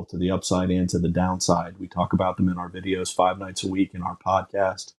exhausted, both to the upside and to the downside. We talk about them in our videos 5 nights a week in our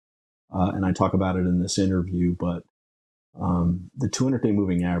podcast. And I talk about it in this interview, but the 200-day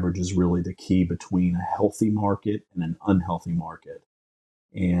moving average is really the key between a healthy market and an unhealthy market.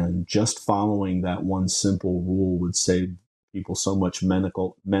 And just following that one simple rule would save people so much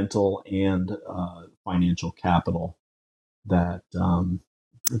mental and financial capital that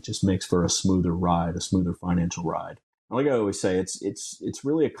it just makes for a smoother ride, a smoother financial ride. And like I always say, it's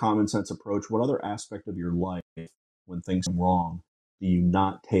really a common sense approach. What other aspect of your life, when things are wrong, do you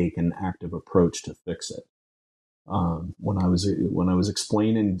not take an active approach to fix it? When I was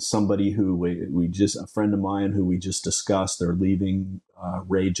explaining somebody who a friend of mine who we just discussed, they're leaving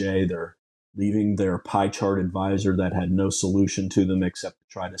Ray J, they're leaving their pie chart advisor that had no solution to them except to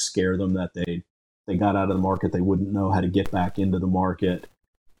try to scare them that they got out of the market, they wouldn't know how to get back into the market.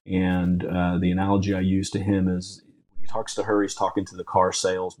 And the analogy I use to him is, when he talks to her, he's talking to the car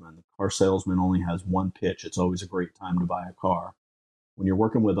salesman. The car salesman only has one pitch. It's always a great time to buy a car. When you're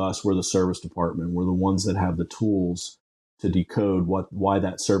working with us, we're the service department. We're the ones that have the tools to decode why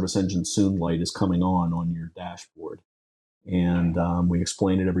that service engine soon light is coming on your dashboard. And we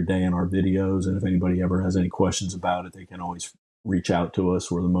explain it every day in our videos. And if anybody ever has any questions about it, they can always reach out to us.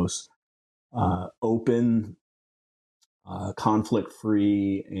 We're the most open,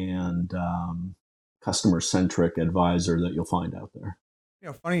 conflict-free, and customer-centric advisor that you'll find out there. You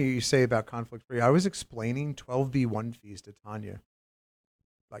know, funny you say about conflict-free. I was explaining 12b1 fees to Tanya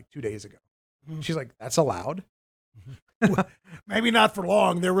like 2 days ago. She's like, "That's allowed." Well, maybe not for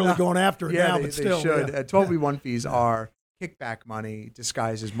long. They're really going after it now, but still. They should. Yeah. 12b1 fees are kickback money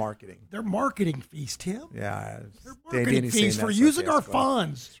disguised as marketing. They're marketing fees, Tim. Yeah, They're marketing fees for using our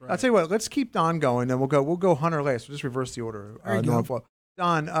funds. I'll tell you what. Let's keep Don going, then we'll go Hunter last. We'll just reverse the order. Normal flow.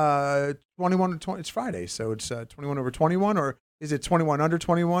 Don, 21 to 20. It's Friday, so it's 21 over 21, or is it 21 under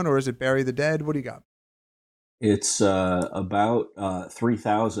 21, or is it bury the dead? What do you got? It's about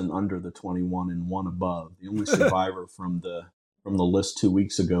 3,000 under the 21 and 1 above. The only survivor from the list 2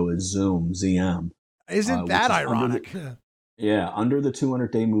 weeks ago is Zoom, ZM. Isn't that ironic? Under the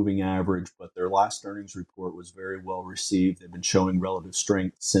 200-day moving average, but their last earnings report was very well received. They've been showing relative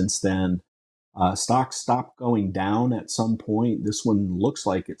strength since then. Stocks stopped going down at some point. This one looks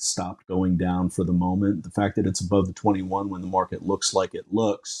like it stopped going down for the moment. The fact that it's above the 21 when the market looks like it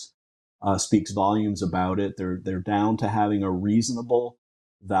looks speaks volumes about it. They're down to having a reasonable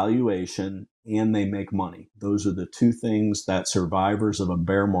valuation, and they make money. Those are the two things that survivors of a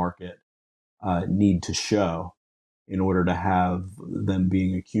bear market need to show in order to have them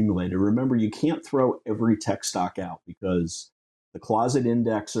being accumulated. Remember, you can't throw every tech stock out, because the closet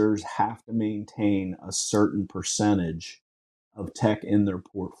indexers have to maintain a certain percentage of tech in their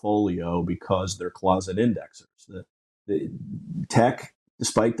portfolio because they're closet indexers. The tech,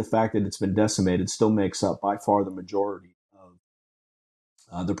 despite the fact that it's been decimated, still makes up by far the majority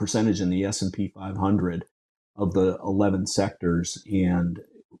of the percentage in the S&P 500 of the 11 sectors. And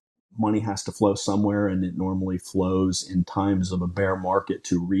money has to flow somewhere, and it normally flows in times of a bear market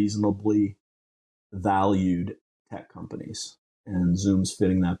to reasonably valued tech companies. And Zoom's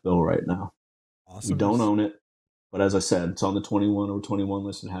fitting that bill right now. Awesome. We don't own it, but as I said, it's on the 21 over 21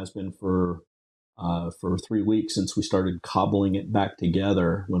 list. It has been for 3 weeks since we started cobbling it back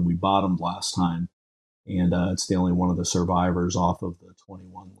together when we bottomed last time. And it's the only one of the survivors off of the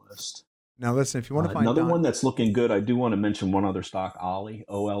 21 list. Now, listen, if you want to find another one that's looking good, I do want to mention one other stock, Olli,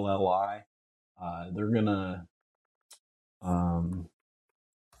 OLLI. They're gonna,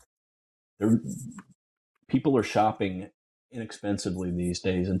 people are shopping inexpensively these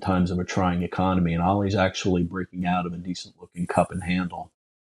days in times of a trying economy, and Ollie's actually breaking out of a decent looking cup and handle.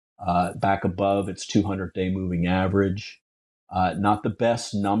 Back above its 200-day moving average. Not the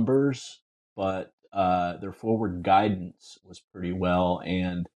best numbers, but their forward guidance was pretty well,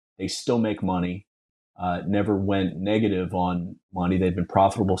 and they still make money. Never went negative on money. They've been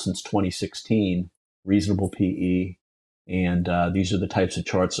profitable since 2016, reasonable PE. And these are the types of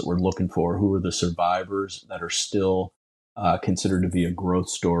charts that we're looking for. Who are the survivors that are still considered to be a growth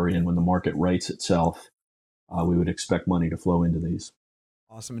story? And when the market rights itself, we would expect money to flow into these.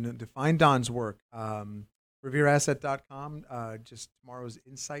 Awesome. And to find Don's work, revereasset.com, just tomorrow's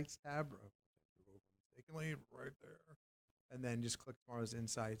Insights tab, mistakenly right there. And then just click tomorrow's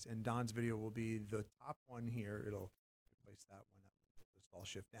Insights, and Don's video will be the top one here. It'll replace that one. Just all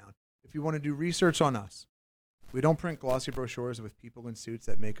shift down. If you want to do research on us, we don't print glossy brochures with people in suits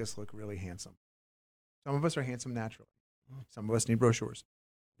that make us look really handsome. Some of us are handsome naturally. Some of us need brochures.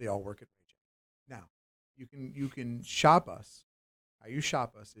 They all work at Paycheck. Now, you can shop us. How you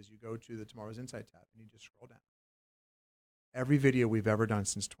shop us is you go to the Tomorrow's Insight tab and you just scroll down. Every video we've ever done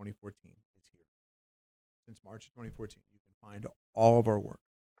since 2014 is here. Since March of 2014, you can find all of our work.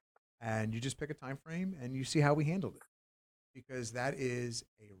 And you just pick a time frame and you see how we handled it. Because that is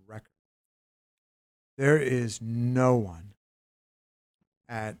a record. There is no one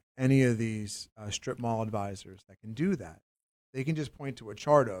at any of these strip mall advisors that can do that. They can just point to a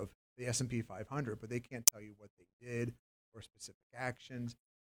chart of the S&P 500, but they can't tell you what they did or specific actions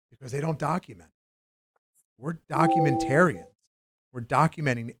because they don't document. We're documentarians. We're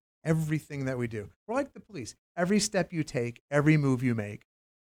documenting everything that we do. We're like the police. Every step you take, every move you make.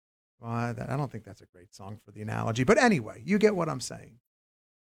 Well, I don't think that's a great song for the analogy, but anyway, you get what I'm saying.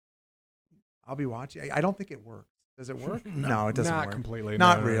 I'll be watching. I don't think it works. Does it work? No, it doesn't Not work. completely.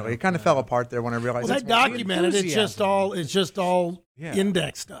 Not no, really. no, It kind of no. fell apart there when I realized. Well, it's they more the documented. It's just enthusiasm. all Yeah.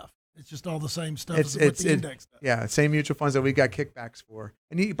 index stuff. It's just all the same stuff It's as with the index stuff. yeah, same mutual funds that we got kickbacks for.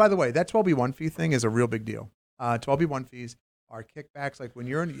 And by the way, that 12B1 fee thing is a real big deal. 12B1 fees are kickbacks. Like when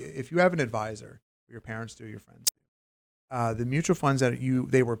if you have an advisor, your parents do, your friends do. The mutual funds that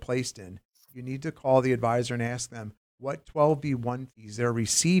they were placed in, you need to call the advisor and ask them what 12B1 fees they're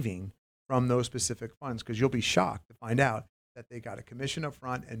receiving from those specific funds, because you'll be shocked to find out that they got a commission up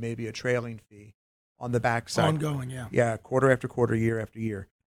front and maybe a trailing fee on the backside. Ongoing, yeah. Yeah, quarter after quarter, year after year.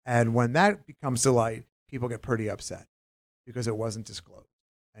 And when that becomes to light, people get pretty upset because it wasn't disclosed.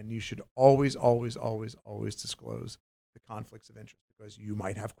 And you should always, always, always, always disclose the conflicts of interest because you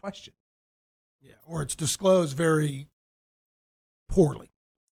might have questions. Yeah, or it's disclosed very poorly.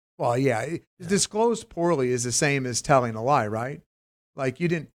 Well, yeah, disclosed poorly is the same as telling a lie, right? Like you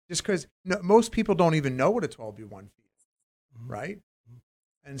didn't, just because most people don't even know what a 12B1 fee is, right?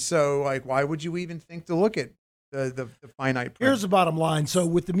 And so, like, why would you even think to look at the finite print? Here's the bottom line. So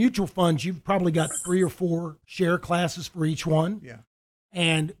with the mutual funds, you've probably got 3 or 4 share classes for each one. Yeah.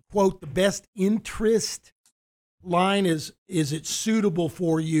 And, quote, the best interest line is it suitable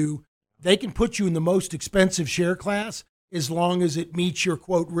for you? They can put you in the most expensive share class as long as it meets your,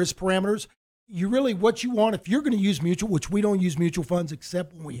 quote, risk parameters. You really, what you want, if you're going to use mutual, which we don't use mutual funds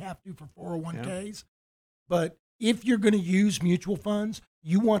except when we have to for 401ks, but if you're going to use mutual funds,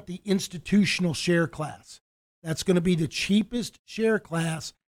 you want the institutional share class. That's going to be the cheapest share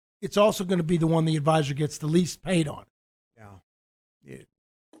class. It's also going to be the one the advisor gets the least paid on. Yeah.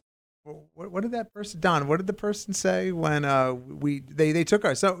 Well, what did that person, Don? What did the person say when they took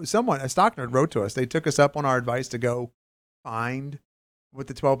us? So someone, a stock nerd, wrote to us. They took us up on our advice to go find what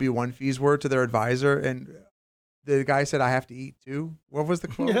the 12B1 fees were to their advisor, and the guy said, "I have to eat too." What was the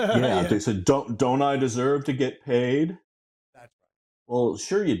quote? Yeah, they said, "Don't I deserve to get paid?" That's right. Well,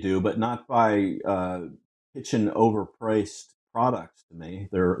 sure you do, but not by pitching overpriced products to me.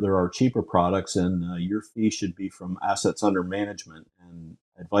 There are cheaper products, and your fee should be from assets under management and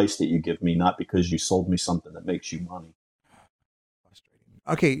advice that you give me, not because you sold me something that makes you money. Frustrating.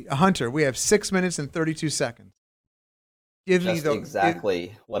 Okay, Hunter, we have 6 minutes and 32 seconds. Give me Just the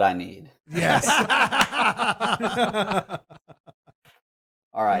exactly what I need. Yes.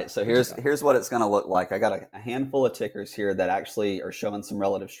 All right, so here's what it's going to look like. I got a handful of tickers here that actually are showing some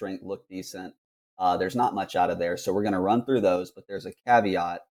relative strength, look decent. There's not much out of there, so we're going to run through those, but there's a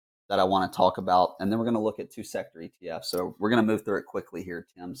caveat that I want to talk about, and then we're going to look at 2 sector ETFs. So we're going to move through it quickly here,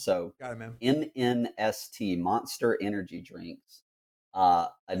 Tim. So Got it, man. MNST, Monster Energy Drinks, a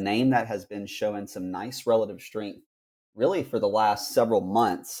name that has been showing some nice relative strength really for the last several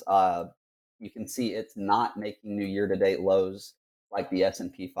months. You can see it's not making new year-to-date lows like the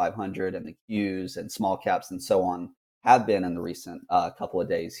S&P 500 and the Qs and small caps and so on have been in the recent couple of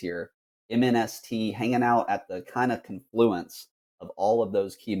days here. MNST hanging out at the kind of confluence of all of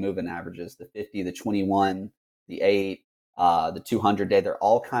those key moving averages, the 50, the 21, the 8, the 200-day. They're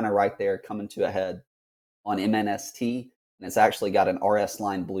all kind of right there coming to a head on MNST. And it's actually got an RS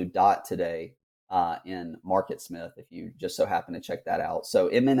line blue dot today in MarketSmith, if you just so happen to check that out. So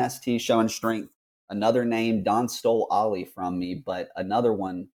MNST showing strength. Another name, Don stole Ollie from me, but another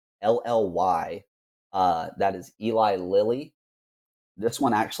one, LLY, That is Eli Lilly. This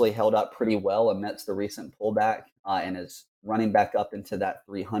one actually held up pretty well amidst the recent pullback and is running back up into that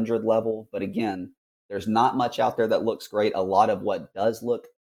 300 level. But again, there's not much out there that looks great. A lot of what does look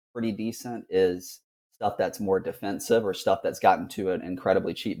pretty decent is stuff that's more defensive or stuff that's gotten to an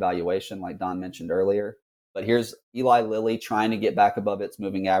incredibly cheap valuation, like Don mentioned earlier. But here's Eli Lilly trying to get back above its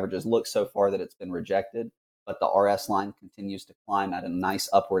moving averages. Looks so far that it's been rejected, but the RS line continues to climb at a nice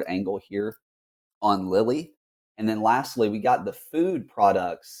upward angle here on Lilly. And then lastly, we got the food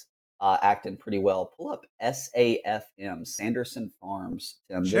products acting pretty well. Pull up SAFM, Sanderson Farms.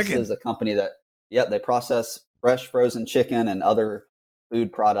 Tim, this Chicken. is a company that, they process fresh frozen chicken and other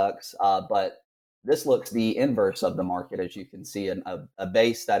food products. But this looks the inverse of the market, as you can see, a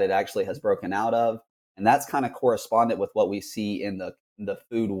base that it actually has broken out of. And that's kind of correspondent with what we see in the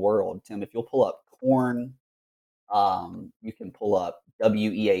food world. Tim, if you'll pull up corn, you can pull up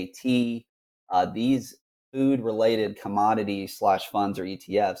WEAT. These food-related commodities / funds or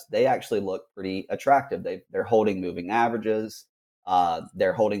ETFs, they actually look pretty attractive. They're holding moving averages.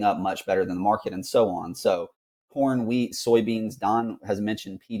 They're holding up much better than the market and so on. So corn, wheat, soybeans, Don has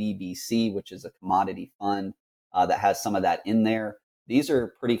mentioned PDBC, which is a commodity fund that has some of that in there. These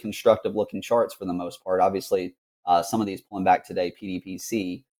are pretty constructive looking charts for the most part. Obviously, some of these pulling back today,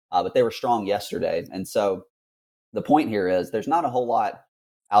 PDPC, but they were strong yesterday. And so the point here is there's not a whole lot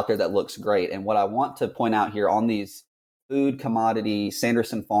out there that looks great. And what I want to point out here on these food commodity,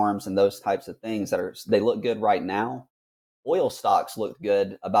 Sanderson Farms and those types of things they look good right now. Oil stocks looked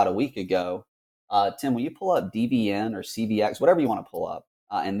good about a week ago. Tim, will you pull up DVN or CVX, whatever you want to pull up?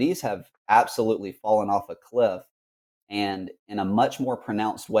 And these have absolutely fallen off a cliff and in a much more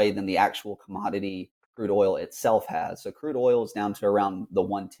pronounced way than the actual commodity crude oil itself has. So crude oil is down to around the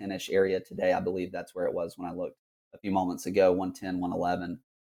 110-ish area today. I believe that's where it was when I looked a few moments ago, 110, 111.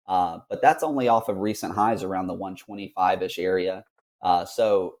 But that's only off of recent highs around the 125-ish area.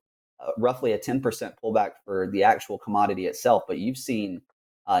 So roughly a 10% pullback for the actual commodity itself. But you've seen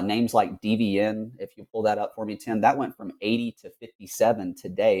names like DVN, if you pull that up for me, Tim, that went from 80 to 57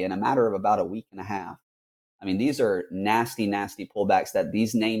 today in a matter of about a week and a half. I mean, these are nasty, nasty pullbacks that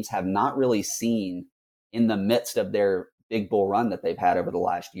these names have not really seen in the midst of their big bull run that they've had over the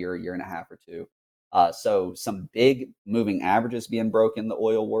last year and a half or two. So some big moving averages being broke in the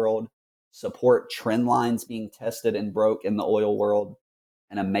oil world, support trend lines being tested and broke in the oil world,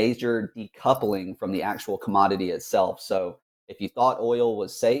 and a major decoupling from the actual commodity itself. So if you thought oil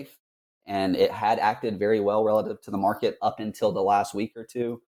was safe and it had acted very well relative to the market up until the last week or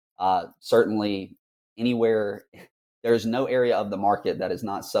two, certainly anywhere, there's no area of the market that is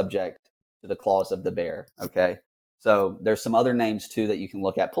not subject to the claws of the bear. Okay. So there's some other names too that you can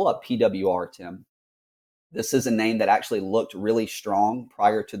look at. Pull up PWR, Tim. This is a name that actually looked really strong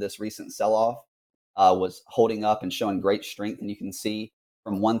prior to this recent sell-off, was holding up and showing great strength. And you can see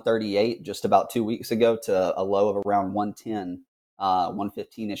from 138 just about 2 weeks ago to a low of around 110,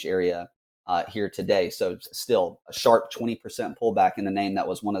 115-ish area here today. So still a sharp 20% pullback in a name that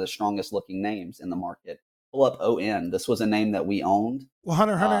was one of the strongest looking names in the market. Pull up ON. This was a name that we owned. Well,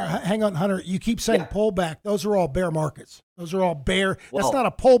 Hunter, hang on, Hunter. You keep saying pullback. Those are all bear markets. Those are all bear. That's not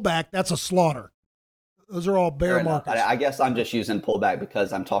a pullback. That's a slaughter. Those are all bear markets. I guess I'm just using pullback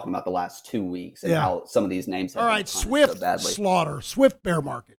because I'm talking about the last 2 weeks and how some of these names have been Swift so badly. slaughter. Swift bear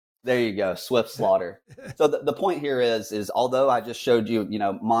market. There you go, Swift slaughter. So the point here is although I just showed you,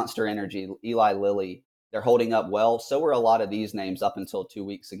 Monster Energy, Eli Lilly, they're holding up well. So were a lot of these names up until 2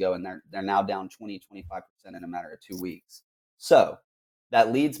 weeks ago, and they're now down 20, 25% in a matter of 2 weeks. So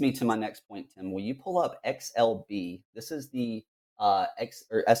that leads me to my next point, Tim. Will you pull up XLB? This is the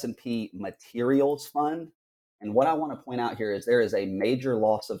S&P Materials Fund. And what I want to point out here is there is a major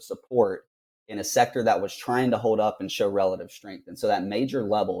loss of support in a sector that was trying to hold up and show relative strength. And so that major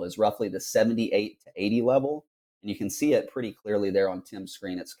level is roughly the 78 to 80 level. And you can see it pretty clearly there on Tim's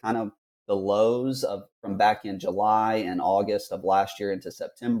screen. It's kind of the lows from back in July and August of last year into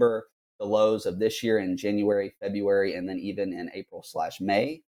September, the lows of this year in January, February, and then even in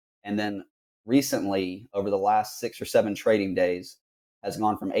April/May. And then recently, over the last 6 or 7 trading days, has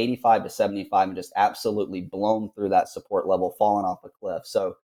gone from 85 to 75 and just absolutely blown through that support level, fallen off a cliff.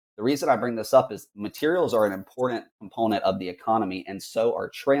 So the reason I bring this up is materials are an important component of the economy, and so are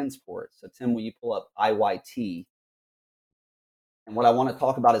transport. So Tim, will you pull up IYT? And what I want to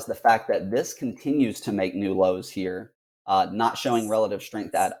talk about is the fact that this continues to make new lows here, not showing relative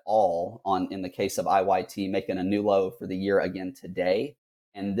strength at all in the case of IYT, making a new low for the year again today.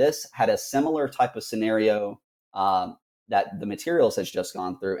 And this had a similar type of scenario that the materials has just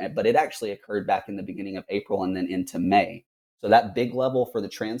gone through, but it actually occurred back in the beginning of April and then into May. So that big level for the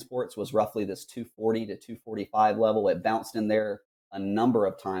transports was roughly this 240 to 245 level. It bounced in there a number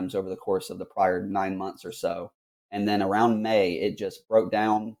of times over the course of the prior 9 months or so. And then around May, it just broke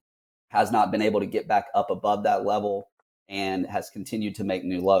down, has not been able to get back up above that level, and has continued to make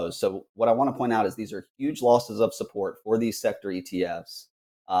new lows. So what I want to point out is these are huge losses of support for these sector ETFs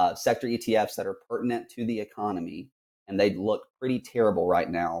that are pertinent to the economy, and they look pretty terrible right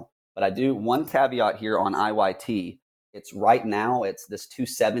now. But I do one caveat here on IYT. It's right now, it's this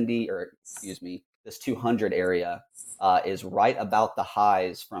 270, or excuse me, this 200 area is right about the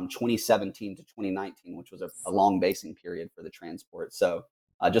highs from 2017 to 2019, which was a long basing period for the transport. So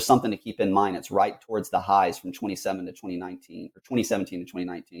just something to keep in mind. It's right towards the highs from 2017 to 2019,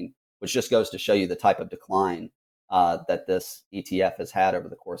 which just goes to show you the type of decline that this ETF has had over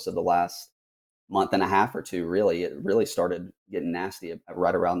the course of the last month and a half or two. Really, it really started getting nasty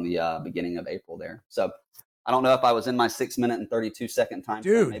right around the beginning of April there. So I don't know if I was in my 6 minute and 32 second time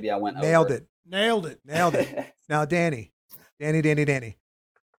frame. Dude, Maybe I went nailed over it. Nailed it. Now, Danny.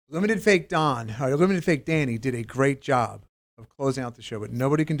 Limited Fake Danny did a great job of closing out the show, but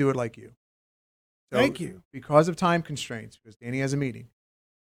nobody can do it like you. So, Thank you. Because of time constraints, because Danny has a meeting,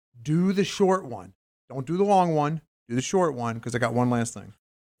 do the short one. Don't do the long one. Do the short one, because I got one last thing.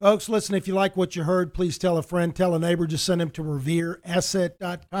 Folks, listen, if you like what you heard, please tell a friend, tell a neighbor, just send them to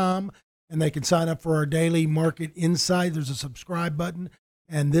revereasset.com, and they can sign up for our daily market insight. There's a subscribe button,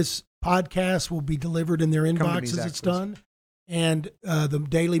 and this podcast will be delivered in their inbox as it's done. And the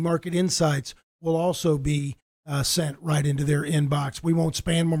daily market insights will also be sent right into their inbox. We won't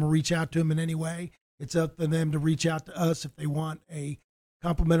spam them or reach out to them in any way. It's up to them to reach out to us if they want a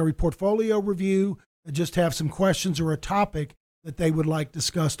complimentary portfolio review, just have some questions or a topic that they would like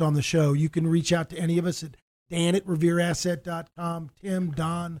discussed on the show. You can reach out to any of us at Dan@revereasset.com, Tim,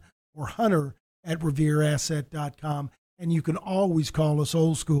 Don, or Hunter at revereasset.com. And you can always call us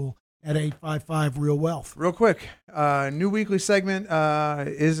old school at 855-REAL-WEALTH. Real quick, new weekly segment,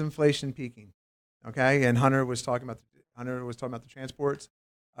 is inflation peaking? Okay, and Hunter was talking about the transports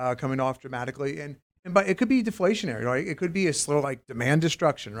coming off dramatically, and but it could be deflationary, right? It could be a slow like demand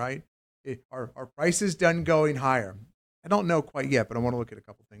destruction, right? Are prices done going higher? I don't know quite yet, but I want to look at a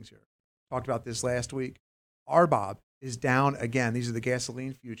couple things here. Talked about this last week. RBOB is down again. These are the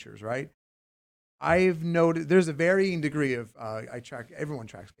gasoline futures, right? I've noted there's a varying degree of everyone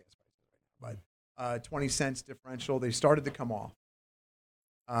tracks gas prices, but 20 cents differential. They started to come off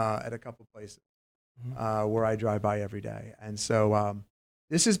at a couple places where I drive by every day, and so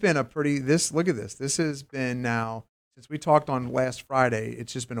this has been look at this. This has been now since we talked on last Friday.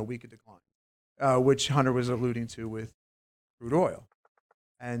 It's just been a week of decline, which Hunter was alluding to with crude oil,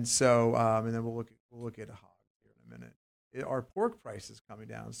 and so and then we'll look at a hog here in a minute. Our pork price is coming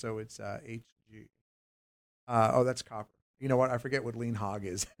down, so it's HG. That's copper. You know what? I forget what lean hog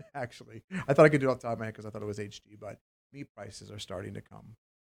is, actually. I thought I could do it off the top of my head because I thought it was HG, but meat prices are starting to come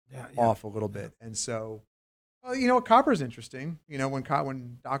off a little bit. And so, well, you know what? Copper is interesting. You know, when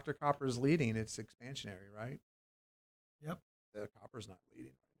Dr. Copper is leading, it's expansionary, right? Yep. The copper's not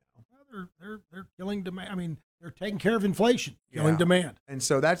leading right now. Well, they're killing demand. I mean, they're taking care of inflation, killing demand. And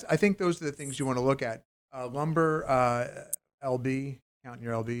so I think those are the things you want to look at. Lumber, LB, counting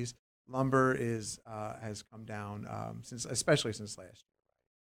your LBs. Lumber has come down especially since last year,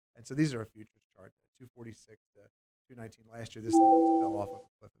 right? And so these are a futures chart, 246 to 219 last year. This thing fell off of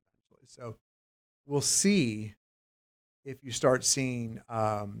a cliff eventually. So we'll see if you start seeing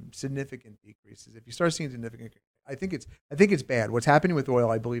significant decreases. If you start seeing significant, I think it's bad. What's happening with oil,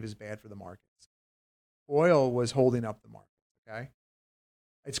 I believe, is bad for the markets. Oil was holding up the markets. Okay,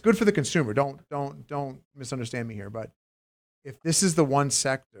 it's good for the consumer. Don't misunderstand me here, but if this is the one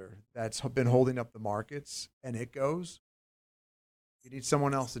sector that's been holding up the markets and it goes, you need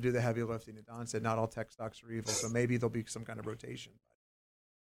someone else to do the heavy lifting. And Don said not all tech stocks are evil, so maybe there'll be some kind of rotation.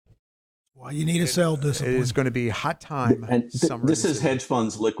 Well, you need a sell discipline. It is going to be hot time. And this is hedge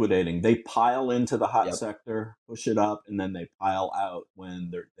funds liquidating. They pile into the hot sector, push it up, and then they pile out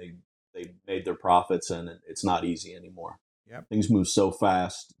when they made their profits, and it's not easy anymore. Yep. Things move so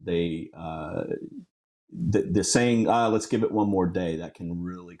fast. The saying, let's give it one more day, that can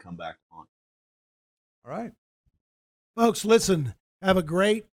really come back on. All right. Folks, listen, have a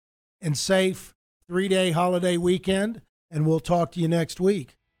great and safe 3-day holiday weekend, and we'll talk to you next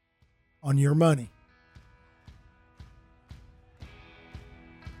week on Your Money.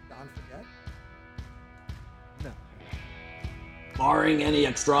 Don forget? No. Barring any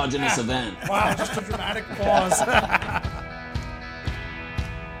extraneous event. Wow, just a dramatic pause.